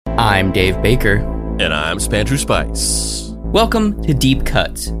I'm Dave Baker. And I'm Spandrew Spice. Welcome to Deep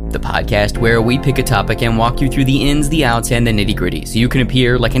Cuts, the podcast where we pick a topic and walk you through the ins, the outs, and the nitty-gritty so you can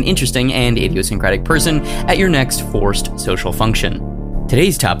appear like an interesting and idiosyncratic person at your next forced social function.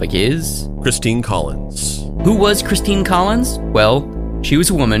 Today's topic is... Christine Collins. Who was Christine Collins? Well, she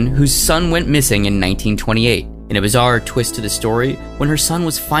was a woman whose son went missing in 1928. In a bizarre twist to the story, when her son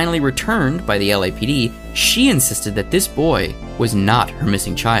was finally returned by the LAPD, she insisted that this boy was not her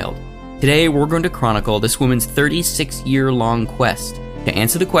missing child. Today, we're going to chronicle this woman's 36-year-long quest to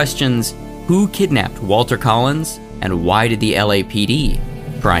answer the questions, who kidnapped Walter Collins, and why did the LAPD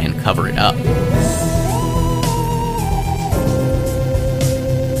try and cover it up?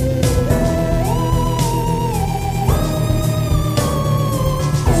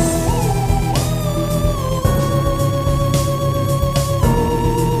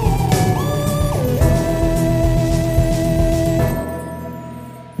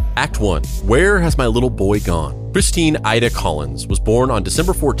 Act 1. Where has my little boy gone? Christine Ida Collins was born on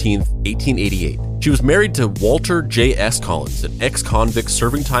December 14th, 1888. She was married to Walter J.S. Collins, an ex-convict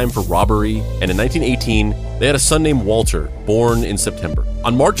serving time for robbery, and in 1918, they had a son named Walter, born in September.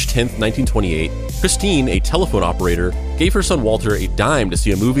 On March 10th, 1928, Christine, a telephone operator, gave her son Walter a dime to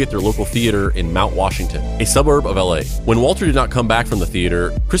see a movie at their local theater in Mount Washington, a suburb of LA. When Walter did not come back from the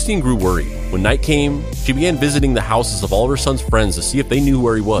theater, Christine grew worried. When night came, she began visiting the houses of all of her son's friends to see if they knew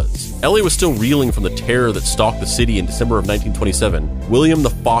where he was. LA was still reeling from the terror that stalked the city in December of 1927. William the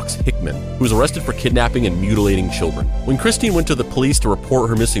Fox Hickman, who was arrested for kidnapping and mutilating children. When Christine went to the police to report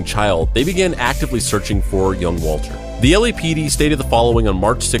her missing child, they began actively searching for young Walter. The LAPD stated the following on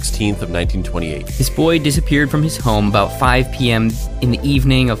March 16th of 1928. This boy disappeared from his home about 5 p.m. in the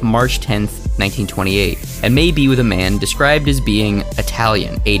evening of March 10th, 1928, and may be with a man described as being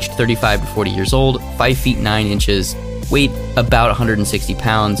Italian, aged 35 to 40 years old, 5 feet 9 inches, weight about 160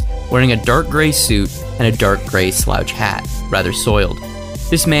 pounds, wearing a dark gray suit and a dark gray slouch hat, rather soiled.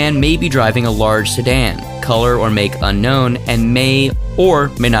 This man may be driving a large sedan, color or make unknown, and may or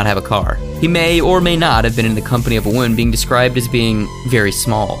may not have a car. He may or may not have been in the company of a woman being described as being very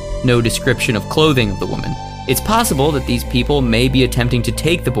small. No description of clothing of the woman. It's possible that these people may be attempting to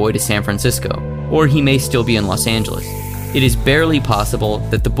take the boy to San Francisco, or he may still be in Los Angeles. It is barely possible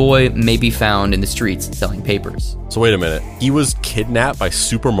that the boy may be found in the streets selling papers. So wait a minute. He was kidnapped by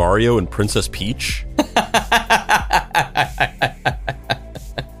Super Mario and Princess Peach?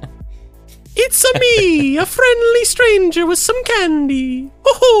 It's a me, a friendly stranger with some candy.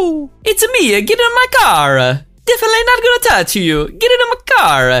 Woohoo! It's a me, get in my car. Definitely not gonna touch you. Get in my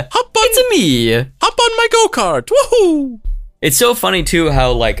car. It's a me. Hop on my go-kart. Woohoo! It's so funny too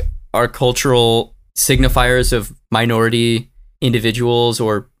how like our cultural signifiers of minority individuals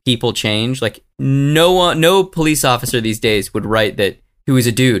or people change. Like no police officer these days would write that he was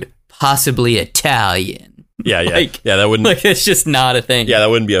a dude, possibly Italian. Yeah. Like, that wouldn't. Like it's just not a thing. Yeah, that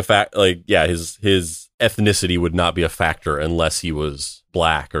wouldn't be a fact. Like, yeah, his ethnicity would not be a factor unless he was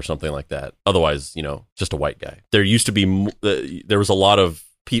black or something like that. Otherwise, just a white guy. There used to be there was a lot of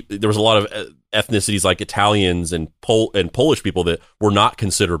ethnicities like Italians and Polish people that were not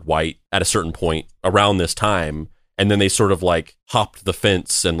considered white at a certain point around this time. And then they sort of like hopped the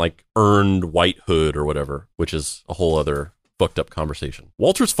fence and like earned whitehood or whatever, which is a whole other fucked up conversation.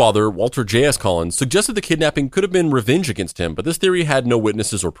 Walter's father, Walter J.S. Collins, suggested the kidnapping could have been revenge against him, but this theory had no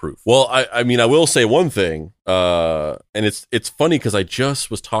witnesses or proof. Well, I mean, I will say one thing, and it's funny because I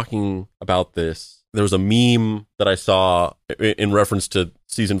just was talking about this. There was a meme that I saw in reference to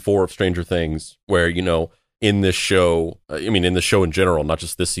season 4 of Stranger Things, where, in this show, in the show in general, not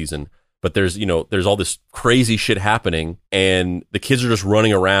just this season, but there's all this crazy shit happening, and the kids are just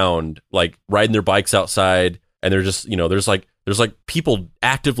running around, like riding their bikes outside, and they're just, there's people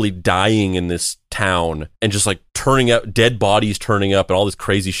actively dying in this town and just like dead bodies turning up and all this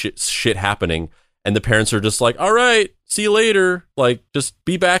crazy shit happening. And the parents are just like, all right, see you later. Like, just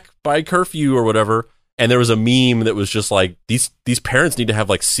be back by curfew or whatever. And there was a meme that was just like, these parents need to have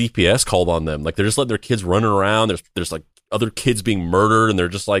like CPS called on them. Like, they're just letting their kids run around. There's like other kids being murdered and they're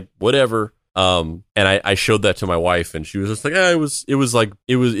just like, whatever. And I showed that to my wife and she was just like,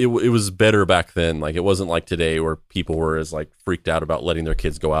 it was better back then. Like, it wasn't like today where people were as like freaked out about letting their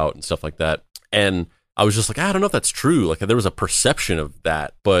kids go out and stuff like that. And I was just like, I don't know if that's true. Like, there was a perception of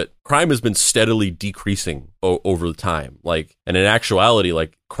that, but crime has been steadily decreasing over the time. Like, and in actuality,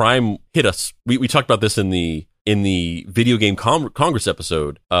 like, crime hit us. We talked about this in the video game Congress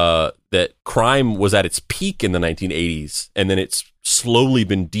episode, that crime was at its peak in the 1980s, and then it's slowly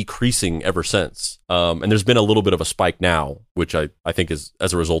been decreasing ever since. And there's been a little bit of a spike now, which I think is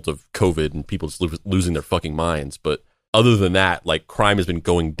as a result of COVID and people just losing their fucking minds. But other than that, like crime has been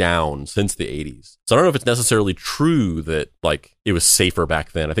going down since the 80s. So I don't know if it's necessarily true that like it was safer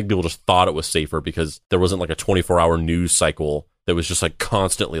back then. I think people just thought it was safer because there wasn't like a 24-hour news cycle that was just like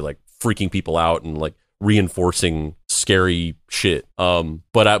constantly like freaking people out and like reinforcing scary shit.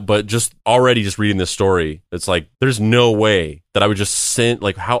 But just already just reading this story, it's like there's no way that I would just send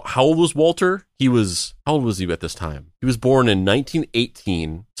like how old was Walter? How old was he at this time? He was born in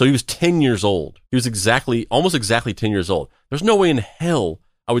 1918, so he was 10 years old. He was almost exactly 10 years old. There's no way in hell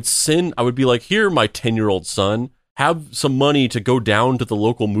I would be like, here, my 10-year-old son, have some money to go down to the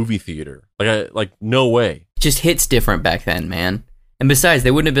local movie theater. No way. It just hits different back then, man. And besides,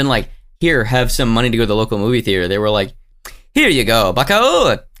 they wouldn't have been like, here, have some money to go to the local movie theater. They were like, here you go,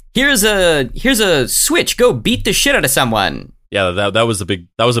 bucko. Here's a switch. Go beat the shit out of someone. Yeah, that was a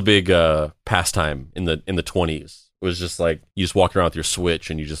big pastime in the 20s. It was just like you just walk around with your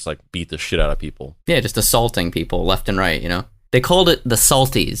switch and you just like beat the shit out of people. Yeah, just assaulting people left and right, you know? They called it the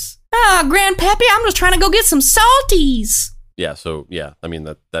salties. Grandpappy, I'm just trying to go get some salties. Yeah, so yeah, I mean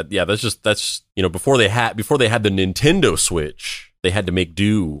that's you know, before they had the Nintendo Switch, they had to make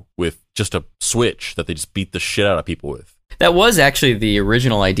do with just a Switch that they just beat the shit out of people with. That was actually the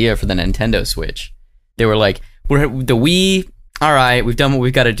original idea for the Nintendo Switch. They were like, the Wii, all right, we've done what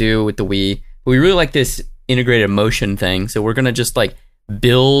we've got to do with the Wii. But we really like this integrated motion thing, so we're gonna just like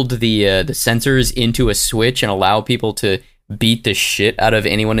build the sensors into a Switch and allow people to beat the shit out of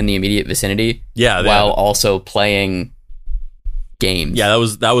anyone in the immediate vicinity. Yeah, while also playing games. Yeah, that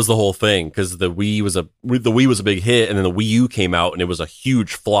was the whole thing, because the Wii was a big hit, and then the Wii U came out and it was a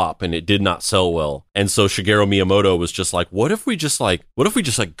huge flop and it did not sell well. And so Shigeru Miyamoto was just like, what if we just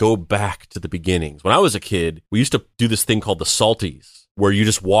go back to the beginnings? When I was a kid, we used to do this thing called the Salties, where you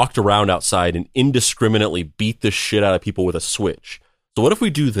just walked around outside and indiscriminately beat the shit out of people with a Switch. So what if we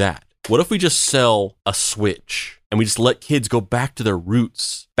do that? What if we just sell a Switch and we just let kids go back to their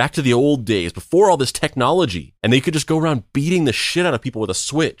roots, back to the old days before all this technology, and they could just go around beating the shit out of people with a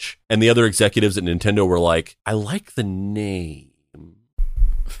Switch? And the other executives at Nintendo were like, I like the name.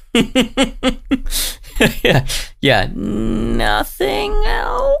 yeah. Nothing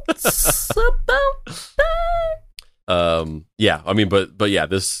else about that. Yeah, I mean, but yeah,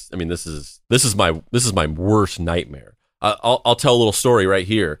 this is my worst nightmare. I'll tell a little story right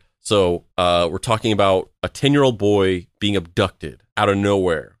here. So we're talking about a 10-year-old boy being abducted out of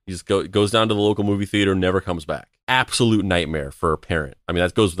nowhere. He just goes down to the local movie theater, never comes back. Absolute nightmare for a parent. I mean,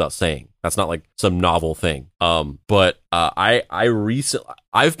 that goes without saying. That's not like some novel thing. But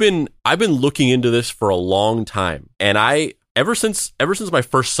I've been looking into this for a long time, and ever since my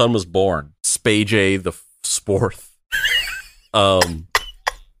first son was born, Spay the Sporth.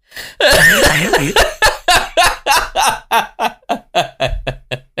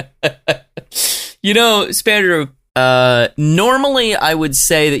 You know, Spandrew, normally I would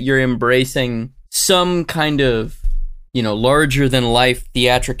say that you're embracing some kind of, you know, larger than life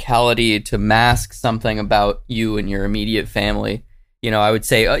theatricality to mask something about you and your immediate family. You know, I would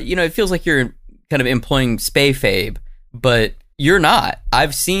say, you know, it feels like you're kind of employing Spay-Fabe, but you're not.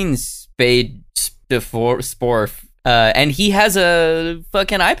 I've seen Spade Sporf, and he has a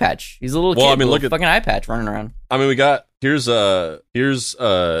fucking eye patch. He's a little kid with a fucking eye patch running around. I mean, we got here's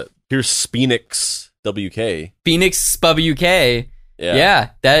Speenix WK. Phoenix WK. Yeah.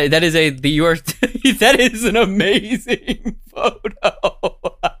 That is that is an amazing photo.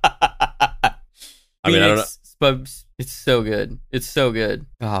 I mean, I don't know. It's so good. It's so good.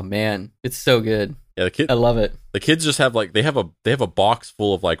 Oh man, it's so good. Yeah, I love it. The kids just have like they have a box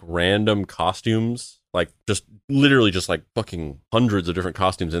full of like random costumes. Like just literally just like fucking hundreds of different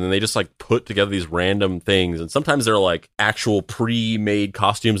costumes, and then they just like put together these random things, and sometimes they're like actual pre-made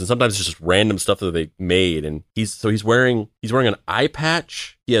costumes, and sometimes it's just random stuff that they made. And he's wearing an eye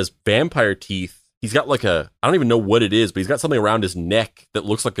patch. He has vampire teeth. He's got like I don't even know what it is, but he's got something around his neck that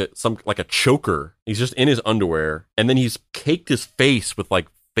looks like a choker. He's just in his underwear, and then he's caked his face with like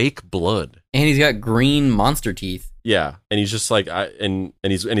fake blood, and he's got green monster teeth. Yeah, and he's just like, and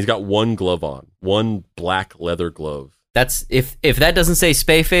he's got one glove on, one black leather glove. That's if that doesn't say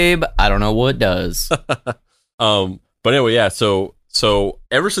Spay-Fabe, I don't know what does. But anyway, yeah. So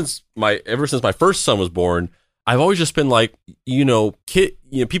ever since my first son was born, I've always just been like,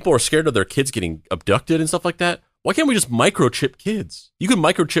 people are scared of their kids getting abducted and stuff like that. Why can't we just microchip kids? You can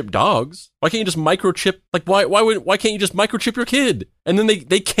microchip dogs. Why can't you just microchip? Like, why can't you just microchip your kid? And then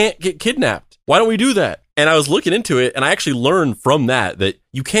they can't get kidnapped. Why don't we do that? And I was looking into it, and I actually learned from that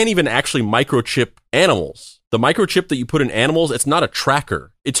you can't even actually microchip animals. The microchip that you put in animals, it's not a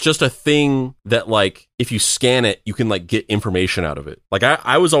tracker. It's just a thing that, like, if you scan it, you can, like, get information out of it. Like,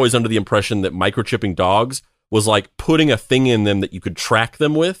 I was always under the impression that microchipping dogs was like putting a thing in them that you could track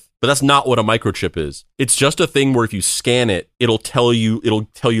them with. But that's not what a microchip is. It's just a thing where if you scan it, it'll tell you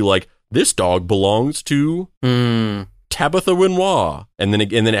like, this dog belongs to Tabitha Winois. And then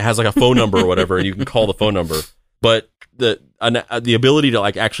it has like a phone number or whatever, and you can call the phone number. But the ability to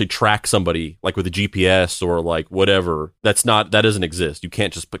like actually track somebody like with a GPS or like whatever, that doesn't exist. You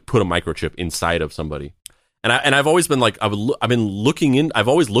can't just put a microchip inside of somebody. And I've always been like, I've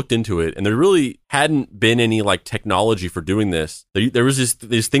always looked into it, and there really hadn't been any like technology for doing this. There was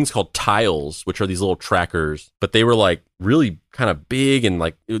these things called tiles, which are these little trackers, but they were like really kind of big, and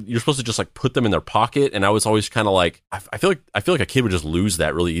like you're supposed to just like put them in their pocket. And I was always kind of like, I feel like a kid would just lose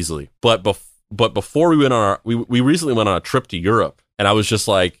that really easily. But before we went on we recently went on a trip to Europe, and I was just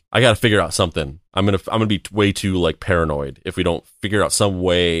like, I got to figure out something. I'm gonna be way too like paranoid if we don't figure out some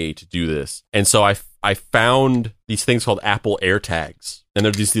way to do this. And so I found these things called Apple AirTags, and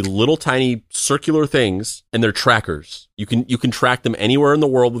they're these little tiny circular things, and they're trackers. You can track them anywhere in the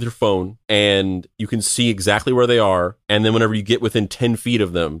world with your phone, and you can see exactly where they are. And then whenever you get within 10 feet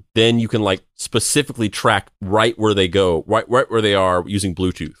of them, then you can like specifically track right where they go, right where they are using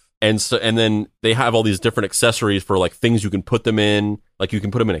Bluetooth. And then they have all these different accessories for like things you can put them in. Like you can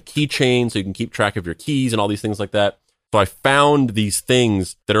put them in a keychain so you can keep track of your keys and all these things like that. So I found these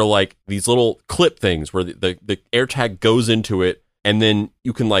things that are like these little clip things where the AirTag goes into it, and then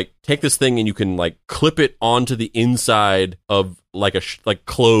you can like take this thing and you can like clip it onto the inside of like like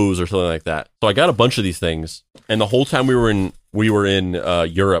clothes or something like that. So I got a bunch of these things, and the whole time we were in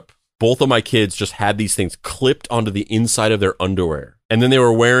Europe, both of my kids just had these things clipped onto the inside of their underwear. And then they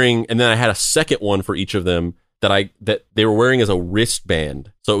were wearing, and then I had a second one for each of them that they were wearing as a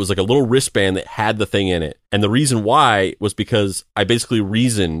wristband. So it was like a little wristband that had the thing in it. And the reason why was because I basically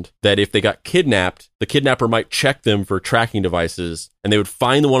reasoned that if they got kidnapped, the kidnapper might check them for tracking devices, and they would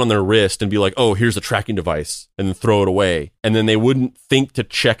find the one on their wrist and be like, oh, here's a tracking device, and then throw it away. And then they wouldn't think to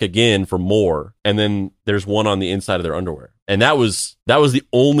check again for more. And then there's one on the inside of their underwear. And that was the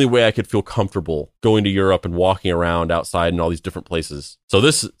only way I could feel comfortable going to Europe and walking around outside in all these different places. So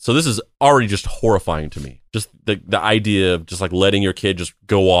this is already just horrifying to me. Just the idea of just like letting your kid just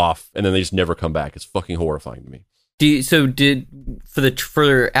go off and then they just never come back. It's fucking horrifying to me.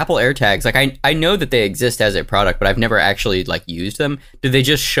 For Apple AirTags, like I know that they exist as a product, but I've never actually like used them. Do they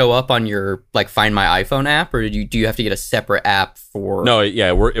just show up on your like Find My iPhone app, or do you have to get a separate app for? No, yeah,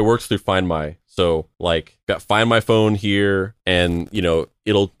 it works through Find My. So like got Find My phone here, and you know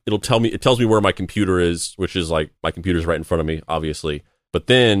it tells me where my computer is, which is like my computer's right in front of me, obviously. But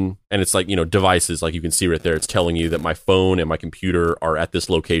then, and it's like, you know, devices, like you can see right there, it's telling you that my phone and my computer are at this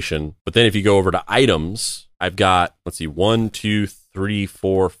location. But then if you go over to items, I've got, let's see, 1, 2, 3,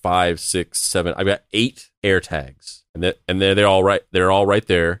 4, 5, 6, 7. I've got 8 AirTags, and they're all right. They're all right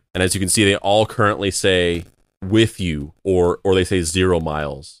there. And as you can see, they all currently say with you, or they say 0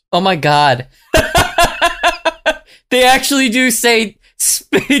 miles. Oh my God. They actually do say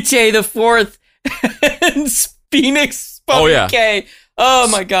J the 4th and Phoenix. Oh yeah. K. Oh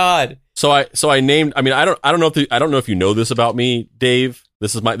my God. So I named, I mean, I don't know if you know this about me, Dave.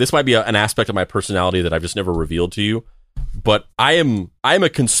 This might be an aspect of my personality that I've just never revealed to you. But I am a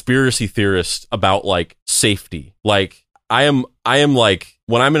conspiracy theorist about like safety. Like I am like,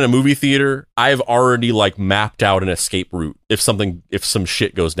 when I'm in a movie theater, I've already like mapped out an escape route if some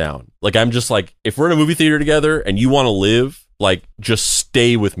shit goes down. Like I'm just like, if we're in a movie theater together and you want to live, like just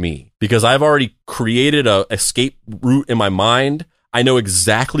stay with me, because I've already created a escape route in my mind. I know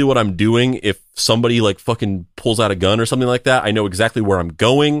exactly what I'm doing if somebody like fucking pulls out a gun or something like that. I know exactly where I'm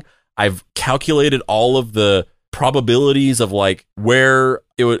going. I've calculated all of the probabilities of like where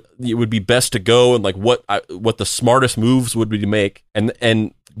it would be best to go, and like what the smartest moves would be to make, and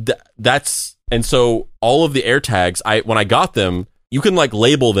so all of the AirTags, when I got them, you can like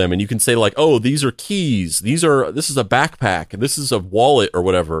label them and you can say like, oh, these are keys, this is a backpack, this is a wallet or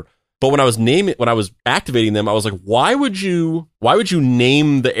whatever. But when I was activating them, I was like, why would you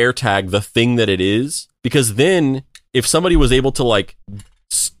name the AirTag the thing that it is? Because then if somebody was able to like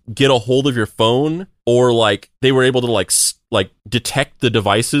get a hold of your phone, or like they were able to like detect the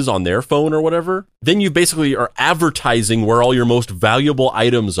devices on their phone or whatever, then you basically are advertising where all your most valuable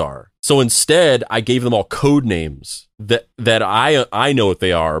items are. So instead, I gave them all code names that I know what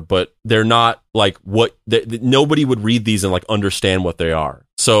they are, but they're not like nobody would read these and like understand what they are.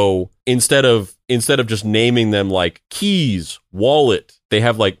 So instead of just naming them like keys, wallet, they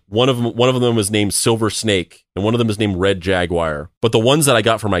have like one of them was named Silver Snake and one of them is named Red Jaguar. But the ones that I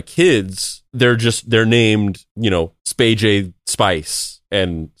got for my kids, they're named, you know, Spay Spice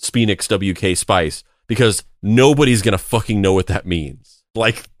and Phoenix WK Spice, because nobody's gonna fucking know what that means.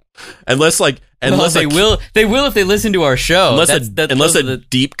 Like, unless Unless they will if they listen to our show. Unless a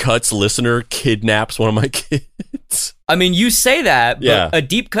Deep Cuts listener kidnaps one of my kids. I mean, you say that, but Yeah. a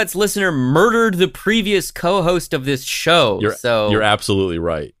Deep Cuts listener murdered the previous co-host of this show. You're absolutely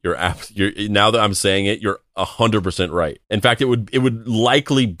right. You're now that I'm saying it, you're 100% right. In fact, it would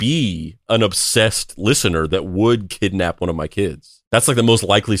likely be an obsessed listener that would kidnap one of my kids. That's like the most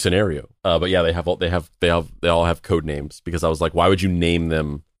likely scenario. But yeah, they all have code names, because I was like, why would you name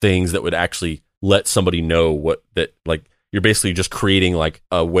them things that would actually let somebody know like you're basically just creating like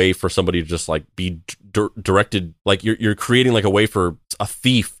a way for somebody to just like be directed, like you're creating like a way for a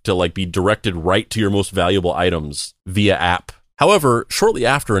thief to like be directed right to your most valuable items via app. However, shortly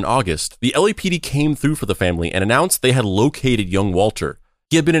after, in August, the LAPD came through for the family and announced they had located young Walter.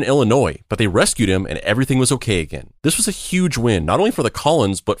 He had been in Illinois, but they rescued him and everything was okay again. This was a huge win, not only for the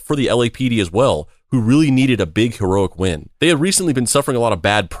Collins, but for the LAPD as well, who really needed a big heroic win. They had recently been suffering a lot of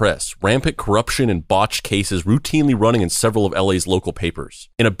bad press, rampant corruption and botched cases routinely running in several of LA's local papers.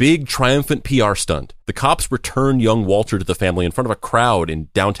 In a big, triumphant PR stunt, the cops returned young Walter to the family in front of a crowd in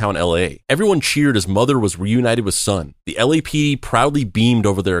downtown LA. Everyone cheered as mother was reunited with son. The LAPD proudly beamed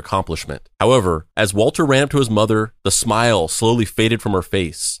over their accomplishment. However, as Walter ran up to his mother, the smile slowly faded from her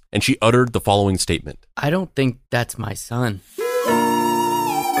face, and she uttered the following statement. I don't think that's my son.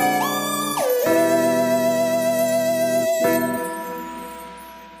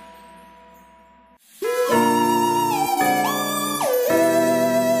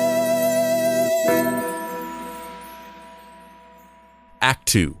 Act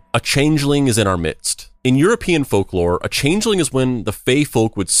 2. A changeling is in our midst. In European folklore, a changeling is when the Fey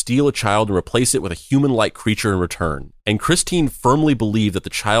folk would steal a child and replace it with a human-like creature in return. And Christine firmly believed that the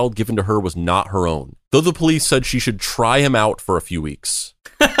child given to her was not her own, though the police said she should try him out for a few weeks.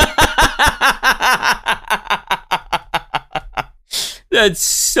 That's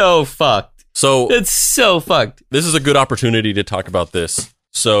so fucked. That's so fucked. This is a good opportunity to talk about this.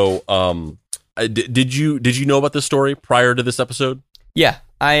 So, did you know about this story prior to this episode? Yeah,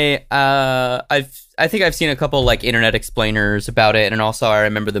 I think I've seen a couple like internet explainers about it, and also I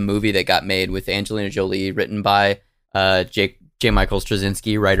remember the movie that got made with Angelina Jolie, written by J. Michael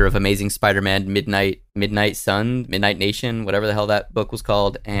Straczynski, writer of Amazing Spider-Man, Midnight Sun, Midnight Nation, whatever the hell that book was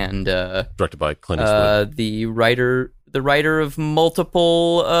called, and directed by Clint Eastwood. The writer of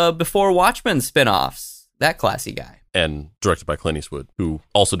multiple Before Watchmen spinoffs, that classy guy, and directed by Clint Eastwood, who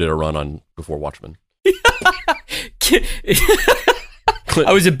also did a run on Before Watchmen.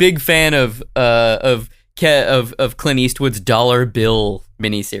 I was a big fan of Clint Eastwood's Dollar Bill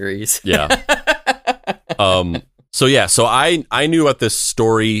miniseries. Yeah. So I knew about this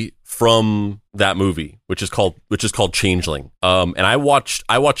story from that movie, which is called Changeling. And I watched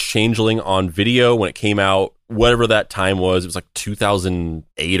Changeling on video when it came out, whatever that time was. It was like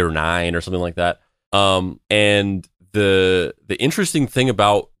 2008 or 9 or something like that. And the interesting thing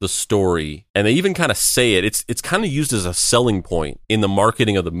about the story, and they even kind of say it's kind of used as a selling point in the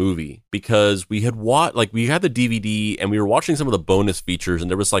marketing of the movie, because we had the DVD and we were watching some of the bonus features, and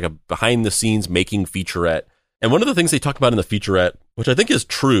there was like a behind the scenes making featurette. And one of the things they talk about in the featurette, which I think is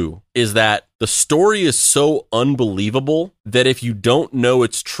true, is that the story is so unbelievable that if you don't know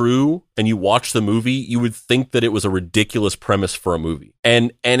it's true and you watch the movie, you would think that it was a ridiculous premise for a movie.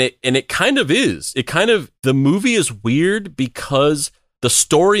 And it kind of is. The movie is weird because the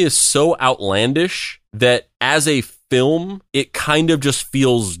story is so outlandish that as a film, it kind of just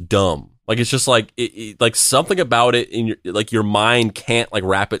feels dumb. Like it's just like like something about it in your mind can't like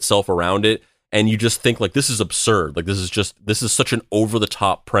wrap itself around it. And you just think like, this is absurd. Like this is such an over the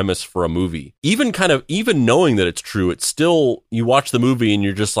top premise for a movie. Even knowing that it's true, it's still, you watch the movie and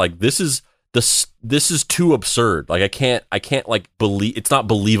you're just like, this is too absurd. Like I can't like believe, it's not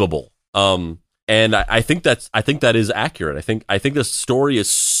believable. And I think that is accurate. I think the story is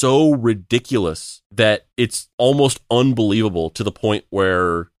so ridiculous that it's almost unbelievable, to the point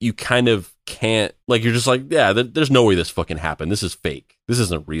where you kind of can't, like, you're just like, yeah, there's no way this fucking happened. This is fake. This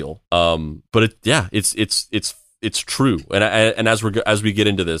isn't real. But it's true. And as we get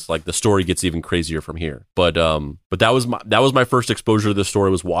into this, like, the story gets even crazier from here. But that was my first exposure to this story,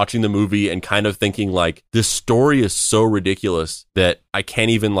 was watching the movie and kind of thinking like, this story is so ridiculous that I can't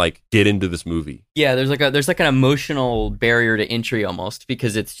even like get into this movie. Yeah, there's like an emotional barrier to entry almost,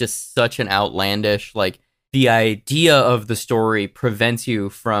 because it's just such an outlandish, like, the idea of the story prevents you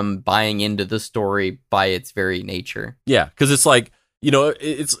from buying into the story by its very nature. Yeah, because it's like,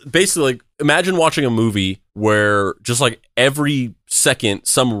 it's basically like, imagine watching a movie where just like every second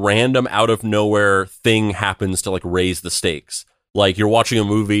some random out of nowhere thing happens to like raise the stakes. like you're watching a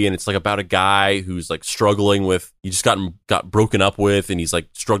movie and it's like about a guy who's like struggling with, he just got broken up with, and he's like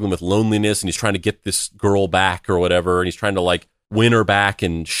struggling with loneliness, and he's trying to get this girl back or whatever, and he's trying to like win her back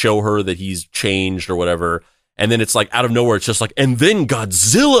and show her that he's changed or whatever. And then it's like out of nowhere, it's just like, and then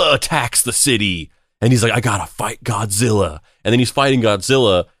Godzilla attacks the city. And he's like, I gotta fight Godzilla. And then he's fighting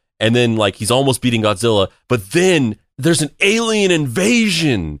Godzilla. And then like he's almost beating Godzilla. But then there's an alien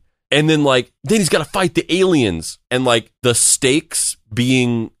invasion. And then he's gotta fight the aliens. And like the stakes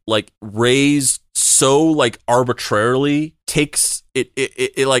being like raised so like arbitrarily takes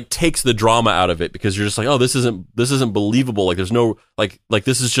it like takes the drama out of it, because you're just like, oh, this isn't believable. Like there's no like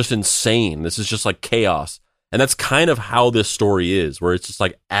this is just insane. This is just like chaos. And that's kind of how this story is, where it's just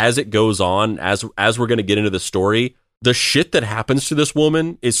like, as it goes on, as we're going to get into the story, the shit that happens to this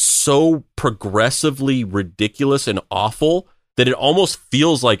woman is so progressively ridiculous and awful that it almost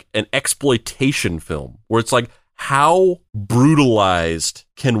feels like an exploitation film, where it's like, how brutalized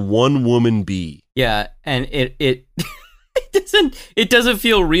can one woman be? Yeah, and it it doesn't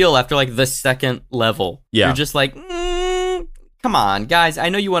feel real after like the second level. Yeah. You're just like, come on, guys. I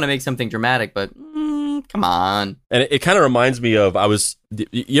know you want to make something dramatic, but come on. And it kind of reminds me of, did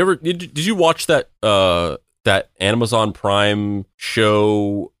you watch that that Amazon Prime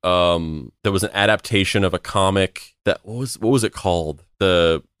show that was an adaptation of a comic that, what was it called?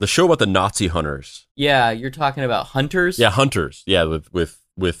 The show about the Nazi hunters. Yeah, you're talking about Hunters? Yeah, Hunters. Yeah,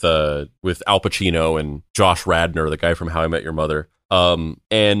 with Al Pacino and Josh Radnor, the guy from How I Met Your Mother.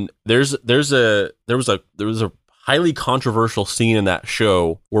 And there was a highly controversial scene in that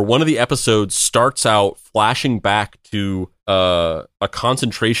show where one of the episodes starts out flashing back to a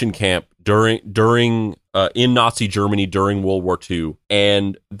concentration camp during in Nazi Germany during World War II,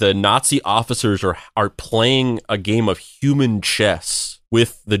 and the Nazi officers are playing a game of human chess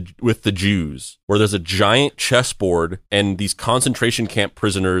with the Jews, where there's a giant chessboard and these concentration camp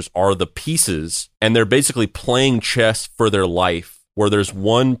prisoners are the pieces, and they're basically playing chess for their life, where there's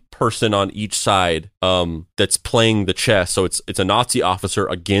one person on each side that's playing the chess. So it's a Nazi officer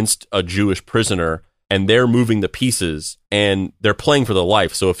against a Jewish prisoner, and they're moving the pieces, and they're playing for their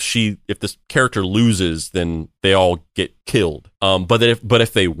life. So if this character loses, then they all get killed. But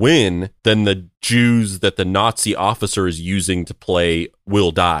if they win, then the Jews that the Nazi officer is using to play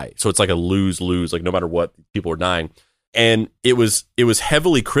will die. So it's like a lose-lose, like no matter what, people are dying. And it was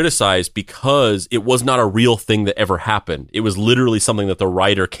heavily criticized because it was not a real thing that ever happened. It was literally something that the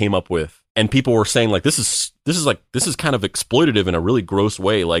writer came up with. And people were saying like, this is kind of exploitative in a really gross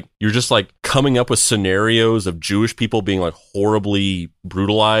way. Like, you're just like coming up with scenarios of Jewish people being like horribly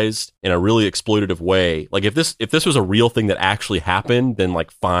brutalized in a really exploitative way. Like, if this was a real thing that actually happened, then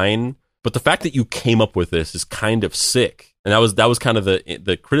like fine. But the fact that you came up with this is kind of sick. And that was kind of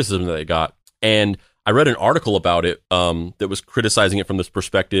the criticism that it got. And I read an article about it that was criticizing it from this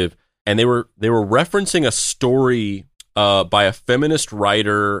perspective, and they were referencing a story by a feminist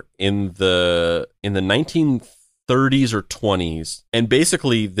writer in the 1930s or 20s, and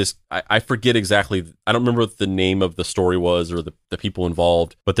basically this, I forget exactly, I don't remember what the name of the story was or the people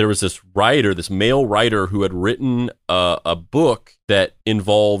involved, but there was this male writer who had written a book that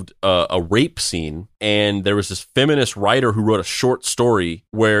involved a rape scene, and there was this feminist writer who wrote a short story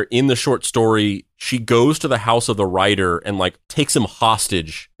where in the short story she goes to the house of the writer and like takes him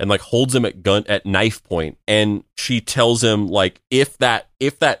hostage and like holds him at knife point, and she tells him like, if that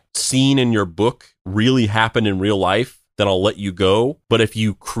scene in your book really happened in real life, then I'll let you go. But if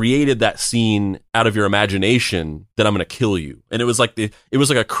you created that scene out of your imagination, then I'm going to kill you. And it was like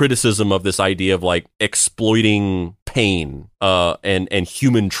a criticism of this idea of like exploiting pain and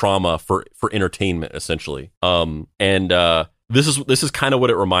human trauma for entertainment, essentially. This is kind of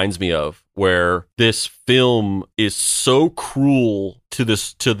what it reminds me of, where this film is so cruel to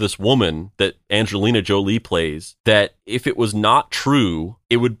this woman that Angelina Jolie plays, that if it was not true,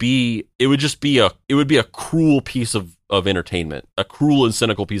 it would be a cruel piece of entertainment, a cruel and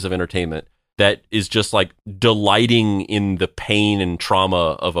cynical piece of entertainment that is just like delighting in the pain and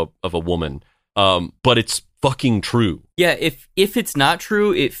trauma of a woman. But it's fucking true. Yeah, if it's not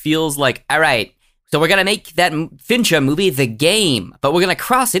true, it feels like, all right, so we're going to make that Fincher movie The Game, but we're going to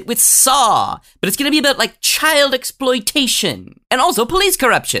cross it with Saw. But it's going to be about like child exploitation and also police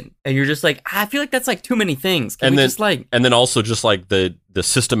corruption. And you're just like, I feel like that's like too many things. And then also just like the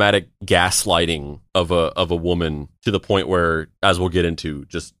systematic gaslighting of a woman, to the point where, as we'll get into,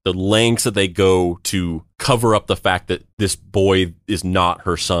 just the lengths that they go to cover up the fact that this boy is not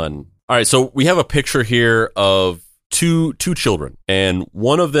her son. All right, so we have a picture here of two children, and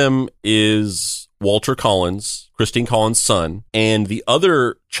one of them is Walter Collins, Christine Collins' son, and the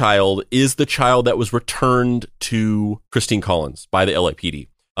other child is the child that was returned to Christine Collins by the LAPD.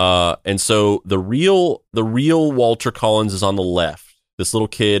 And so the real Walter Collins is on the left. This little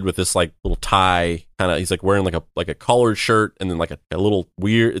kid with this like little tie, kind of, he's like wearing like a collared shirt and then like a little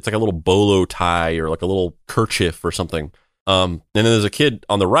weird, it's like a little bolo tie or like a little kerchief or something. And then there's a kid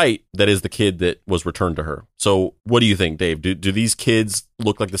on the right that is the kid that was returned to her. So what do you think, Dave? Do these kids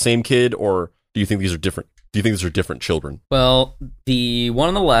look like the same kid, or do you think these are different? Do you think these are different children? Well, the one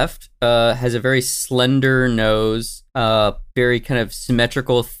on the left has a very slender nose, very kind of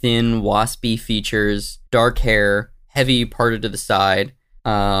symmetrical, thin, waspy features, dark hair, heavy parted to the side,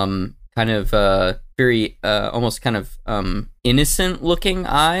 kind of very almost kind of innocent looking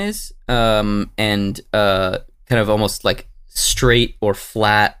eyes, and kind of almost like straight or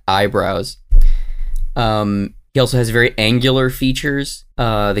flat eyebrows. He also has very angular features.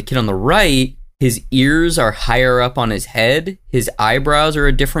 The kid on the right, his ears are higher up on his head. His eyebrows are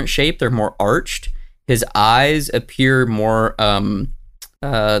a different shape. They're more arched. His eyes appear more,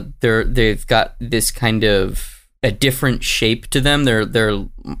 they've got this kind of a different shape to them. They're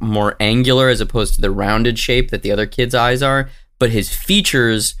more angular as opposed to the rounded shape that the other kid's eyes are. But his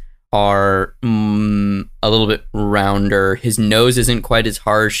features are a little bit rounder. His nose isn't quite as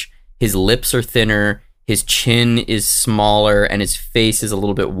harsh. His lips are thinner. His chin is smaller, and his face is a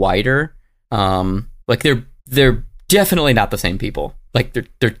little bit wider. Like they're definitely not the same people. Like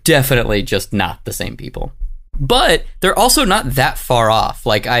they're definitely just not the same people. But they're also not that far off.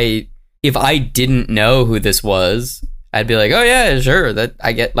 Like if I didn't know who this was, I'd be like, oh yeah, sure. That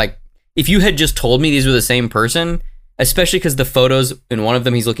I get. Like if you had just told me these were the same person, especially because the photos in one of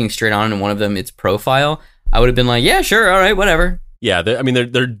them he's looking straight on, and one of them it's profile, I would have been like, yeah, sure, all right, whatever. Yeah,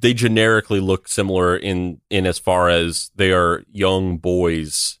 they generically look similar in as far as they are young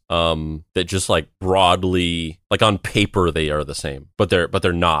boys that just like broadly, like on paper they are the same, but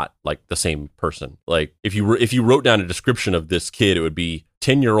they're not like the same person. Like if you wrote down a description of this kid, it would be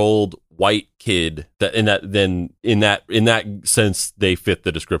 10-year-old white kid that in that sense they fit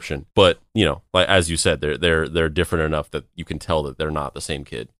the description. But you know, like as you said, they're different enough that you can tell that they're not the same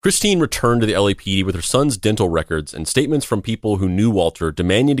kid. Christine returned to the LAPD with her son's dental records and statements from people who knew Walter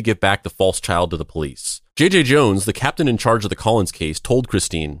demanding to give back the false child to the police. J.J. Jones, the captain in charge of the Collins case, told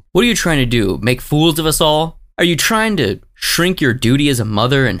Christine, "What are you trying to do? Make fools of us all? Are you trying to shrink your duty as a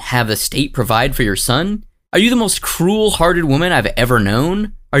mother and have the state provide for your son? Are you the most cruel-hearted woman I've ever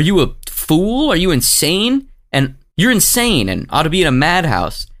known? Are you a fool? Are you insane? And you're insane and ought to be in a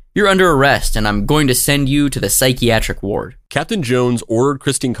madhouse. You're under arrest, and I'm going to send you to the psychiatric ward." Captain Jones ordered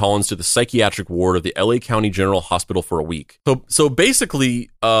Christine Collins to the psychiatric ward of the LA County General Hospital for a week. So basically,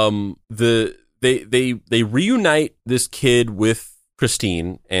 they reunite this kid with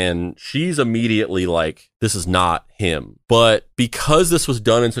Christine, and she's immediately like, this is not him. But because this was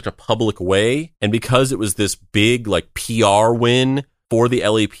done in such a public way, and because it was this big like PR win for the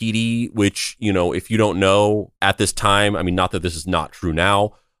LAPD, which, you know, if you don't know, at this time, I mean, not that this is not true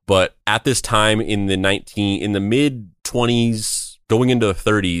now, but at this time in the mid 20s, going into the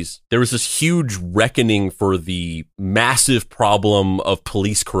 30s, there was this huge reckoning for the massive problem of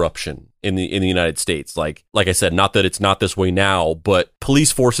police corruption in the United States. Like I said, not that it's not this way now, but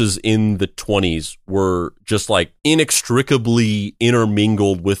police forces in the 20s were just like inextricably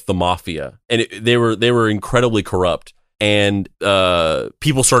intermingled with the mafia, and they were incredibly corrupt. And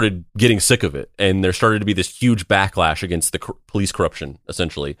people started getting sick of it, and there started to be this huge backlash against the police corruption,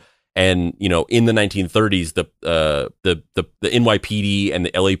 essentially. And you know, in the 1930s, the NYPD and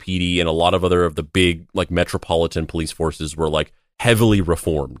the LAPD and a lot of other of the big like metropolitan police forces were like heavily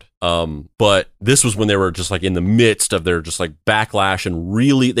reformed. But this was when they were just like in the midst of their just like backlash, and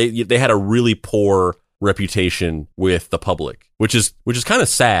really they had a really poor reputation with the public, which is kind of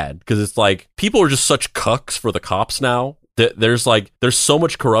sad, because it's like people are just such cucks for the cops now. There's so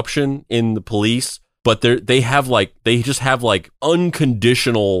much corruption in the police, but they just have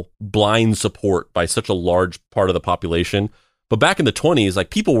unconditional blind support by such a large part of the population. But back in the 20s,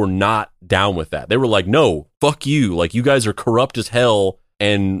 like people were not down with that. They were like, no, fuck you. Like you guys are corrupt as hell,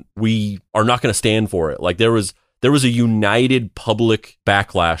 and we are not going to stand for it. Like there was a united public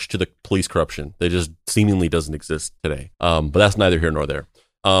backlash to the police corruption that just seemingly doesn't exist today. But that's neither here nor there.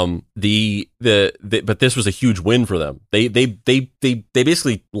 But this was a huge win for them. They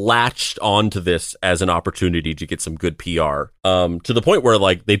basically latched onto this as an opportunity to get some good PR. To the point where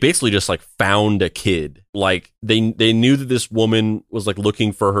like they basically just like found a kid. Like they knew that this woman was like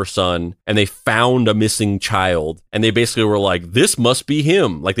looking for her son, and they found a missing child, and they basically were like, this must be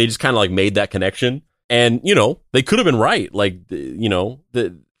him. Like they just kind of like made that connection. And, you know, they could have been right. Like, you know,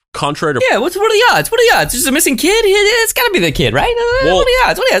 contrary to... Yeah, what are the odds? What are the odds? There's a missing kid? It's got to be the kid, right? Well, what are the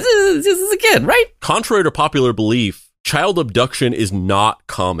odds? What are the odds? This is a kid, right? Contrary to popular belief, child abduction is not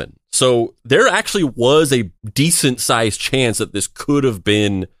common. So there actually was a decent-sized chance that this could have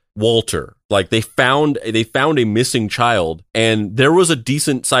been Walter. Like, they found a missing child, and there was a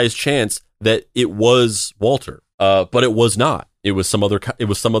decent-sized chance that it was Walter. But it was not. It was some other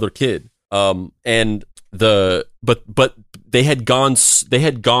kid. And but they had gone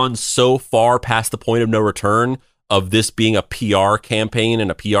so far past the point of no return of this being a PR campaign and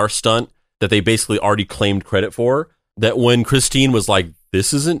a PR stunt that they basically already claimed credit for, that when Christine was like,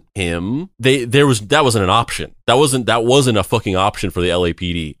 this isn't him, that wasn't an option. That wasn't a fucking option for the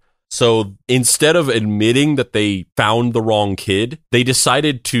LAPD. So instead of admitting that they found the wrong kid, they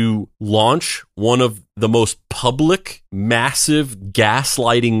decided to launch one of the most public, massive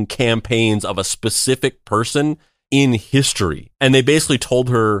gaslighting campaigns of a specific person in history. And they basically told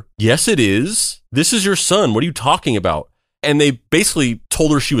her, yes, it is. This is your son. What are you talking about? And they basically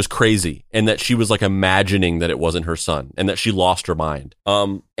told her she was crazy and that she was like imagining that it wasn't her son and that she lost her mind.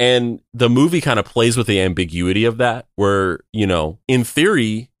 And the movie kind of plays with the ambiguity of that, where, you know, in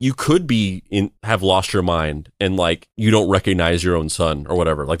theory, you could have lost your mind and like you don't recognize your own son or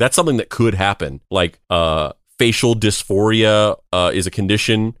whatever. Like, that's something that could happen. Like, facial dysphoria is a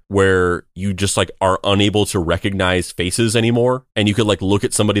condition where you just like are unable to recognize faces anymore, and you could like look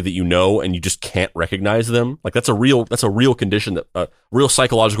at somebody that you know and you just can't recognize them. Like, that's a real condition, that a real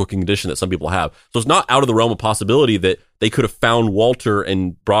psychological condition that some people have. So it's not out of the realm of possibility that they could have found Walter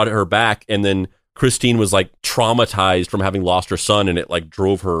and brought her back, and then Christine was like traumatized from having lost her son and it like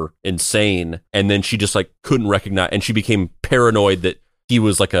drove her insane, and then she just like couldn't recognize, and she became paranoid that he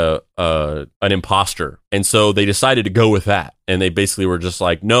was like an imposter. And so they decided to go with that. And they basically were just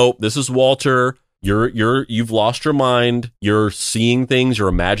like, nope, this is Walter. You've lost your mind. You're seeing things. You're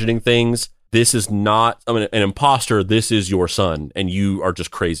imagining things. This is not an imposter. This is your son. And you are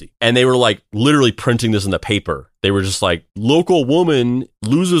just crazy. And they were like literally printing this in the paper. They were just like, local woman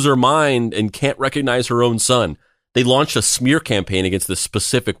loses her mind and can't recognize her own son. They launched a smear campaign against this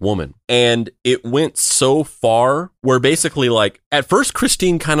specific woman. And it went so far where basically, like, at first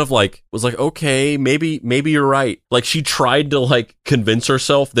Christine kind of like was like, okay, maybe you're right. Like, she tried to like convince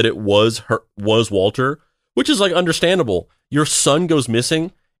herself that it was Walter, which is like understandable. Your son goes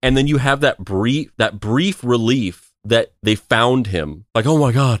missing, and then you have that brief relief that they found him. Like, oh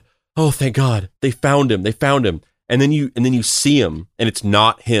my God. Oh, thank God. They found him. And then you see him and it's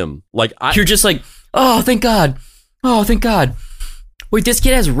not him. Like, you're just like, oh, thank God. Oh, thank God. Wait, this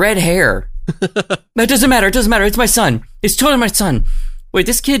kid has red hair. That doesn't matter. It doesn't matter. It's my son. It's totally my son. Wait,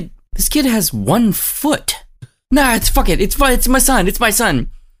 this kid has 1 foot. Nah, fuck it. It's my son. It's my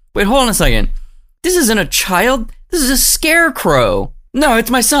son. Wait, hold on a second. This isn't a child. This is a scarecrow. No, it's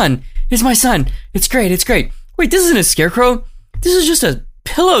my son. It's my son. It's great. It's great. Wait, this isn't a scarecrow. This is just a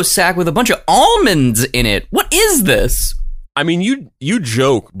pillow sack with a bunch of almonds in it. What is this? I mean, you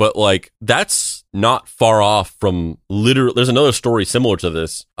joke, but like, that's not far off from literally. There's another story similar to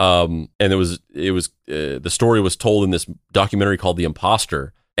this, and it was the story was told in this documentary called The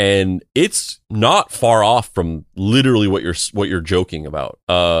Imposter, and it's not far off from literally what you're joking about.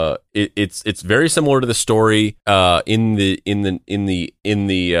 It's very similar to the story in the late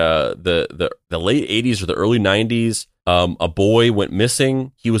 80s or the early 90s. A boy went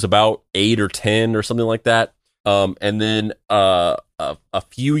missing. He was about 8 or 10 or something like that. And then a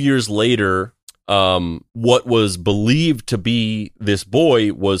few years later, what was believed to be this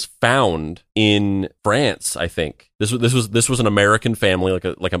boy was found in France. I think this was an American family,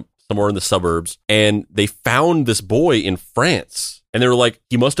 like a somewhere in the suburbs, and they found this boy in France, and they were like,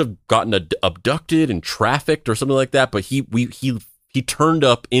 he must have gotten abducted and trafficked or something like that, but he turned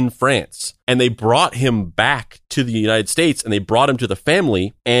up in France, and they brought him back to the United States, and they brought him to the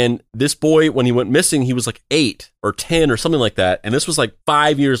family. And this boy, when he went missing, he was like 8 or 10 or something like that. And this was like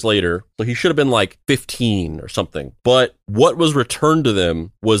 5 years later. So he should have been like 15 or something. But what was returned to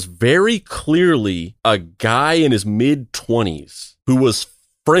them was very clearly a guy in his mid-20s who was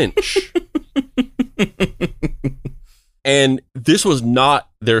French. And this was not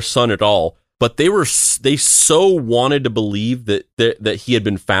their son at all. But they so wanted to believe that he had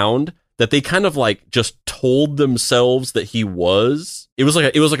been found that they kind of like just told themselves that he was. It was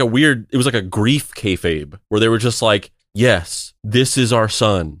like a grief kayfabe where they were just like, yes, this is our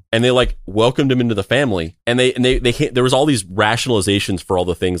son, and they like welcomed him into the family, and they there was all these rationalizations for all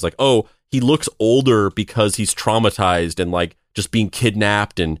the things, like, oh, he looks older because he's traumatized and like just being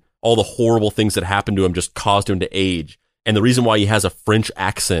kidnapped, and all the horrible things that happened to him just caused him to age, and the reason why he has a French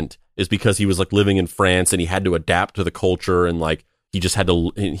accent is because he was like living in France and he had to adapt to the culture, and like, he just had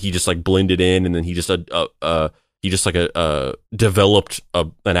to, he just like blended in, and then he just developed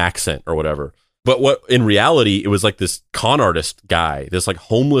an accent or whatever. But what in reality, it was like this con artist guy, this like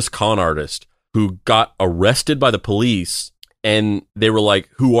homeless con artist who got arrested by the police, and they were like,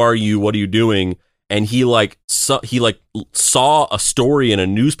 "Who are you? What are you doing?" And he saw a story in a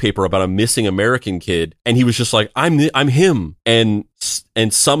newspaper about a missing American kid, and he was just like, I'm him, and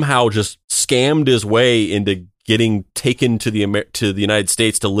somehow just scammed his way into getting taken to the United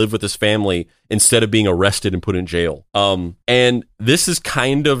States to live with his family instead of being arrested and put in jail. And this is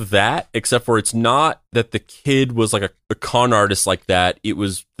kind of that, except for it's not that the kid was like a con artist like that. It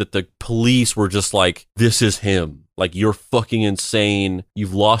was that the police were just like, this is him. Like, you're fucking insane.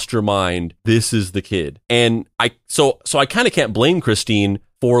 You've lost your mind. This is the kid. And so I kind of can't blame Christine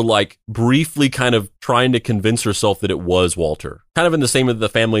for like briefly kind of trying to convince herself that it was Walter. Kind of in the same way that the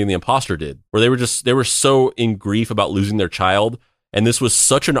family and the imposter did, where they were so in grief about losing their child. And this was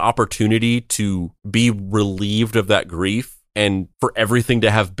such an opportunity to be relieved of that grief and for everything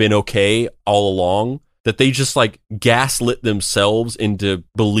to have been okay all along, that they just like gaslit themselves into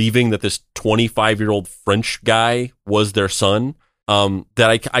believing that this 25-year-old French guy was their son.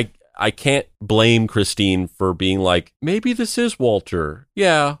 That I can't blame Christine for being like, maybe this is Walter.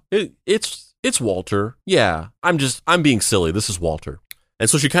 Yeah, it's Walter. Yeah, I'm being silly. This is Walter. And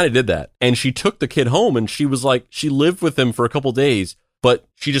so she kind of did that. And she took the kid home, and she was like, she lived with him for a couple days, but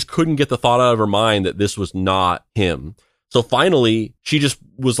she just couldn't get the thought out of her mind that this was not him. So finally, she just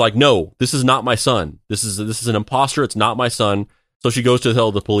was like, no, this is not my son. This is an imposter. It's not my son. So she goes to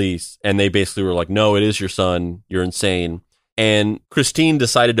tell the police, and they basically were like, no, it is your son. You're insane. And Christine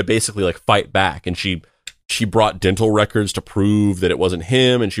decided to basically like fight back, and she brought dental records to prove that it wasn't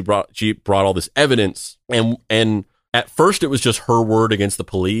him, and she brought all this evidence, and at first it was just her word against the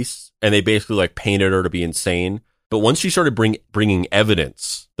police, and they basically like painted her to be insane. But once she started bringing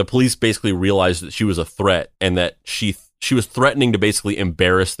evidence, the police basically realized that she was a threat, and that she was threatening to basically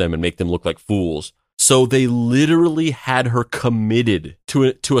embarrass them and make them look like fools. So they literally had her committed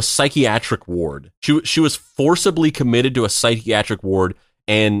to a psychiatric ward. She was forcibly committed to a psychiatric ward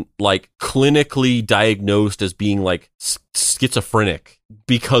and like clinically diagnosed as being like schizophrenic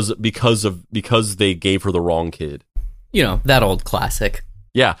because they gave her the wrong kid. You know, that old classic.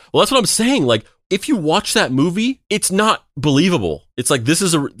 Yeah. Well, that's what I'm saying. Like, if you watch that movie, it's not believable. It's like, this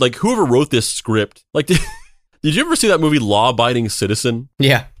is like whoever wrote this script. Like, did you ever see that movie Law Abiding Citizen?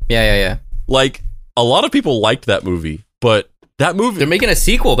 Yeah. Like, a lot of people liked that movie, but that movie... They're making a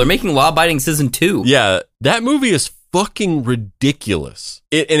sequel. They're making Law Abiding Season 2. Yeah, that movie is fucking ridiculous.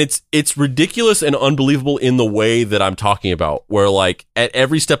 It's ridiculous and unbelievable in the way that I'm talking about, where like at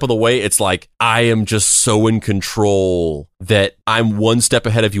every step of the way, it's like, I am just so in control that I'm one step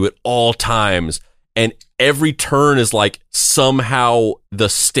ahead of you at all times. And every turn is like somehow the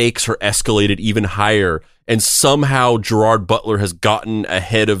stakes are escalated even higher. And somehow Gerard Butler has gotten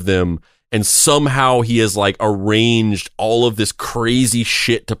ahead of them. And somehow he has like arranged all of this crazy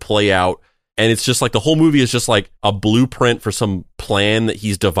shit to play out. And it's just like the whole movie is just like a blueprint for some plan that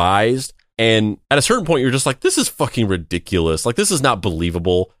he's devised. And at a certain point, you're just like, this is fucking ridiculous. Like, this is not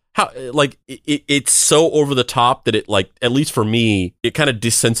believable. How, like, it's so over the top that it, like, at least for me, it kind of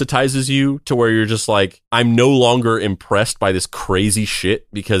desensitizes you to where you're just like, I'm no longer impressed by this crazy shit,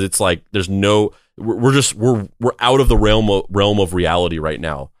 because it's like, there's no, we're out of the realm of reality right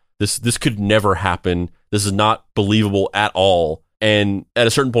now. This could never happen. This is not believable at all. And at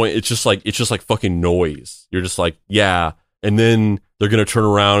a certain point, it's just like fucking noise. You're just like, yeah. And then they're going to turn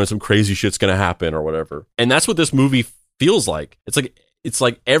around and some crazy shit's going to happen or whatever. And that's what this movie feels like. It's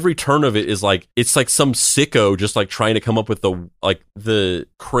like every turn of it is like, it's like some sicko just like trying to come up with the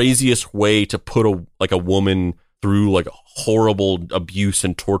craziest way to put a woman through like horrible abuse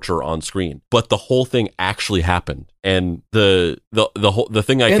and torture on screen. But the whole thing actually happened. And the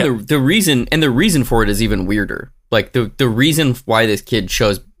thing the reason for it is even weirder. Like the reason why this kid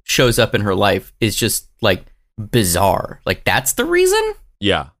shows up in her life is just like bizarre. Like, that's the reason?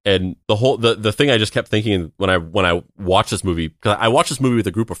 Yeah. And the thing I just kept thinking when I watched this movie, because I watched this movie with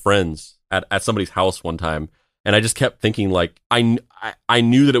a group of friends at somebody's house one time, and I just kept thinking like, I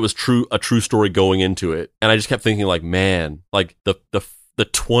knew that it was a true story going into it, and I just kept thinking like, man, like the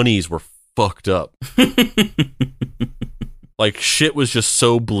 20s were fucked up. Like, shit was just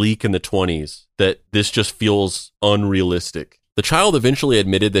so bleak in the 20s that this just feels unrealistic. The child eventually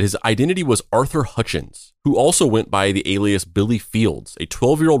admitted that his identity was Arthur Hutchins, who also went by the alias Billy Fields, a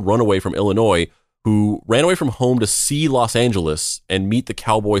 12-year-old runaway from Illinois who ran away from home to see Los Angeles and meet the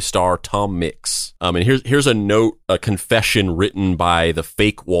cowboy star Tom Mix. And here's a note, a confession written by the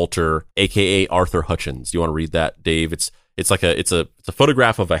fake Walter, aka Arthur Hutchins. Do you want to read that, Dave? it's a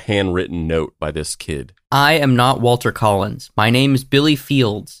photograph of a handwritten note by this kid. I am not Walter Collins. My name is Billy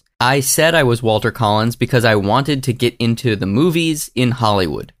Fields. I said I was Walter Collins because I wanted to get into the movies in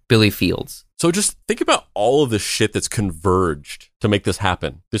Hollywood. Billy Fields. So just think about all of the shit that's converged to make this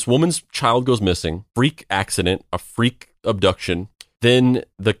happen. This woman's child goes missing, freak accident, a freak abduction. Then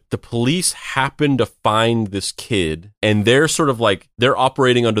the police happen to find this kid, and they're sort of like, they're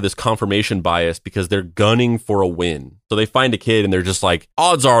operating under this confirmation bias because they're gunning for a win. So they find a kid and they're just like,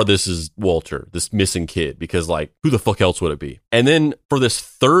 odds are this is Walter, this missing kid, because like, who the fuck else would it be? And then for this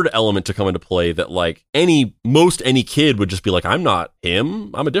third element to come into play that like any kid would just be like, I'm not him,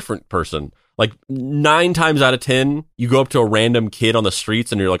 I'm a different person. Like 9 times out of 10, you go up to a random kid on the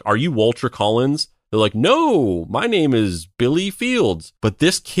streets and you're like, are you Walter Collins? They're like, no, my name is Billy Fields. But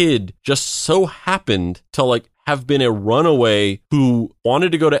this kid just so happened to like have been a runaway who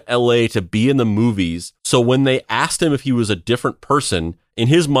wanted to go to LA to be in the movies. So when they asked him if he was a different person, in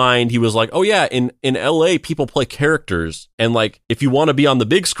his mind, he was like, oh yeah, in LA, people play characters. And like, if you want to be on the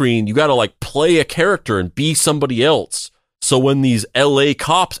big screen, you got to like play a character and be somebody else. So when these LA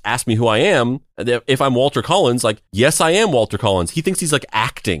cops ask me who I am, if I'm Walter Collins, like, yes, I am Walter Collins. He thinks he's like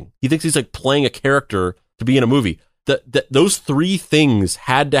acting. He thinks he's like playing a character to be in a movie. Those 3 things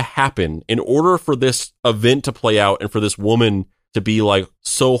had to happen in order for this event to play out and for this woman to be like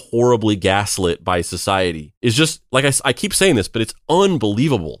so horribly gaslit by society. Is just like I keep saying this, but it's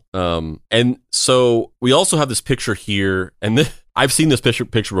unbelievable. And so we also have this picture here, and I've seen this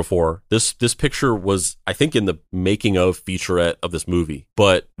picture before. This picture was, I think, in the making of featurette of this movie.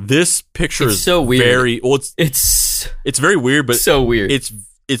 But this picture is so weird. It's very weird, but so weird.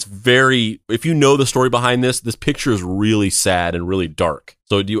 It's very, if you know the story behind this picture is really sad and really dark.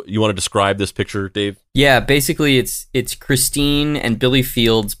 So do you want to describe this picture, Dave? Yeah, basically it's Christine and Billy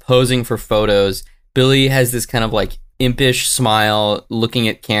Fields posing for photos. Billy has this kind of like impish smile looking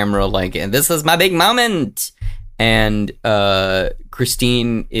at camera like, and this is my big moment. And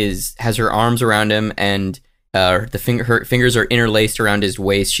Christine has her arms around him, and her fingers are interlaced around his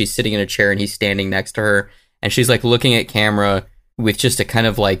waist. She's sitting in a chair and he's standing next to her, and she's like looking at camera with just a kind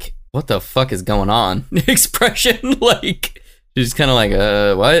of like, what the fuck is going on expression. Like, she's kind of like,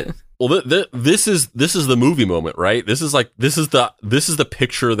 what? Well, this is the movie moment, right? This is the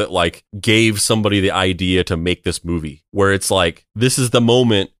picture that like gave somebody the idea to make this movie, where it's like, this is the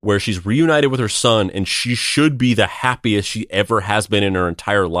moment where she's reunited with her son and she should be the happiest she ever has been in her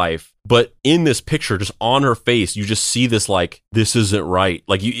entire life. But in this picture, just on her face, you just see this like, this isn't right.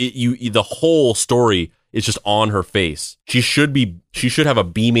 Like you the whole story is just on her face. She should have a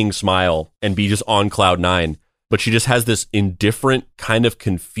beaming smile and be just on cloud 9. But she just has this indifferent, kind of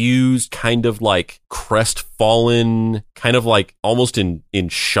confused, kind of like crestfallen, kind of like almost in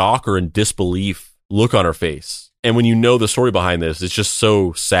shock or in disbelief look on her face. And when you know the story behind this, it's just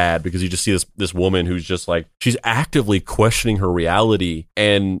so sad because you just see this woman who's just like, she's actively questioning her reality,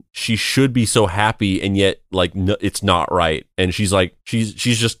 and she should be so happy, and yet like it's not right. And she's like, she's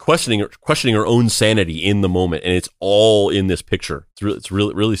just questioning her own sanity in the moment, and it's all in this picture. It's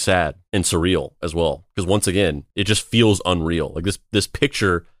really sad and surreal as well, because once again, it just feels unreal. Like this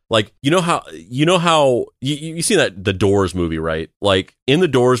picture. Like, you know how you see that the Doors movie, right? Like in the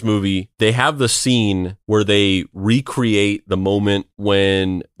Doors movie, they have the scene where they recreate the moment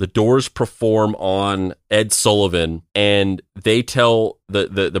when the Doors perform on Ed Sullivan, and they tell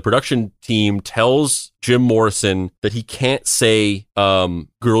the production team tells Jim Morrison that he can't say,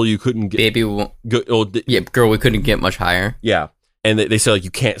 girl, you couldn't get, baby, girl, we couldn't get much higher. Yeah. And they say like,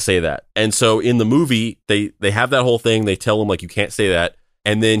 you can't say that. And so in the movie, they have that whole thing. They tell him like, you can't say that.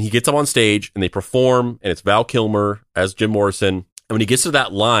 And then he gets up on stage and they perform, and it's Val Kilmer as Jim Morrison. And when he gets to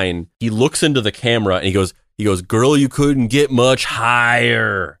that line, he looks into the camera and he goes, girl, you couldn't get much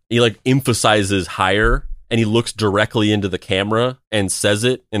higher. He like emphasizes higher, and he looks directly into the camera and says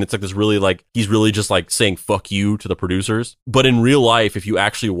it. And it's like this really like, he's really just like saying fuck you to the producers. But in real life, if you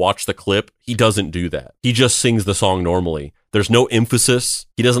actually watch the clip, he doesn't do that. He just sings the song normally. There's no emphasis.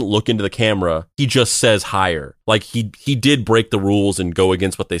 He doesn't look into the camera. He just says higher. Like he did break the rules and go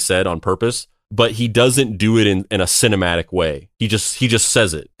against what they said on purpose, but he doesn't do it in a cinematic way. He just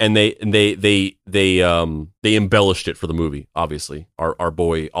says it, and they embellished it for the movie. Obviously, our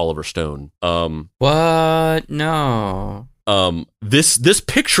boy Oliver Stone. What? No. This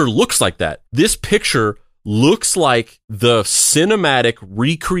picture looks like that. This picture looks like the cinematic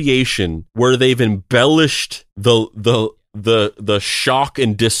recreation where they've embellished the shock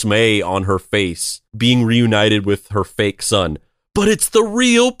and dismay on her face being reunited with her fake son. But it's the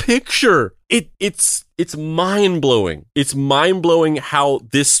real picture. It's mind-blowing. It's mind-blowing how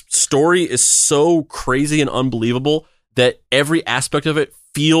this story is so crazy and unbelievable that every aspect of it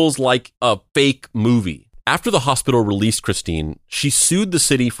feels like a fake movie. After the hospital released Christine, she sued the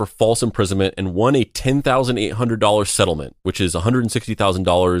city for false imprisonment and won a $10,800 settlement, which is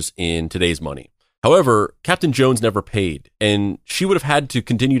 $160,000 in today's money. However, Captain Jones never paid, and she would have had to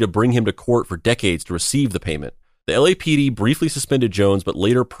continue to bring him to court for decades to receive the payment. The LAPD briefly suspended Jones, but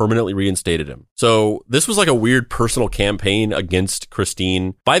later permanently reinstated him. So this was like a weird personal campaign against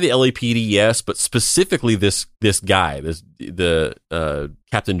Christine by the LAPD, yes, but specifically this guy, the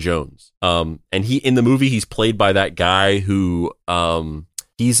Captain Jones. And he in the movie he's played by that guy who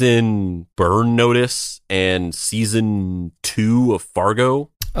he's in Burn Notice and season 2 of Fargo.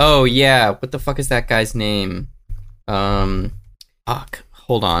 Oh yeah, what the fuck is that guy's name?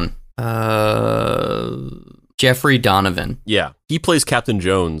 Hold on. Jeffrey Donovan. Yeah, he plays Captain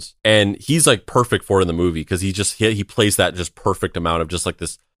Jones, and he's like perfect for it in the movie because he plays that just perfect amount of just like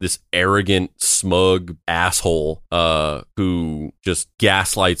this arrogant, smug asshole who just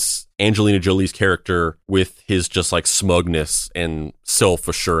gaslights Angelina Jolie's character with his just like smugness and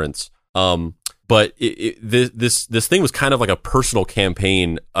self-assurance. But this thing was kind of like a personal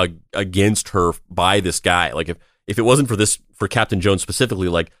campaign against her by this guy. Like if it wasn't for Captain Jones specifically,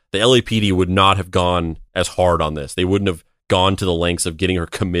 like the LAPD would not have gone as hard on this. They wouldn't have gone to the lengths of getting her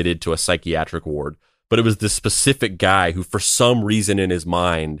committed to a psychiatric ward. But it was this specific guy who, for some reason in his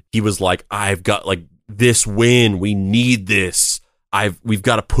mind, he was like, I've got like this win. We need this. We've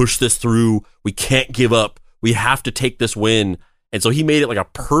got to push this through. We can't give up. We have to take this win. And so he made it like a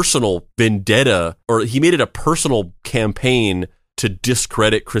personal vendetta, or he made it a personal campaign to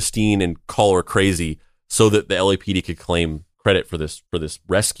discredit Christine and call her crazy so that the LAPD could claim credit for this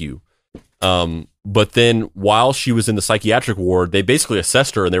rescue. But then while she was in the psychiatric ward, they basically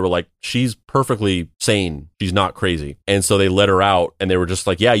assessed her and they were like, she's perfectly sane. She's not crazy. And so they let her out and they were just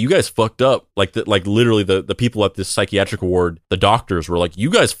like, yeah, you guys fucked up. Like literally the people at this psychiatric ward, the doctors were like, you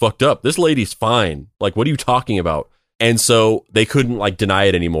guys fucked up. This lady's fine. Like, what are you talking about? And so they couldn't like deny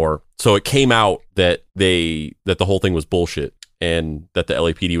it anymore. So it came out that the whole thing was bullshit and that the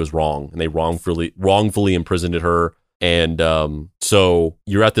LAPD was wrong and they wrongfully imprisoned her. And so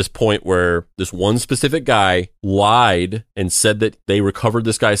you're at this point where this one specific guy lied and said that they recovered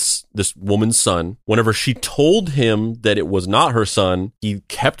this woman's son. Whenever she told him that it was not her son, he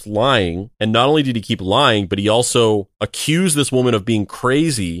kept lying. And not only did he keep lying, but he also accused this woman of being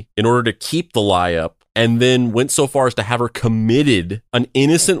crazy in order to keep the lie up. And then went so far as to have her committed, an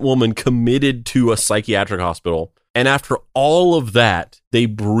innocent woman committed to a psychiatric hospital. And after all of that, they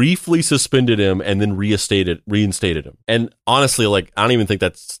briefly suspended him and then reinstated him. And honestly, like, I don't even think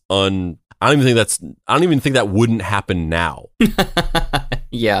that wouldn't happen now.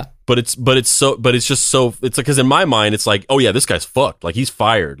 Yeah. But it's like, because in my mind, it's like, oh yeah, this guy's fucked. Like, he's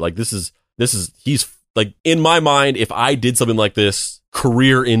fired. Like, he's like, in my mind, if I did something like this,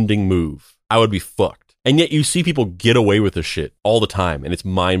 career-ending move, I would be fucked. And yet you see people get away with this shit all the time, and it's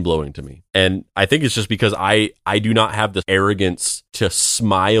mind-blowing to me. And I think it's just because I do not have the arrogance to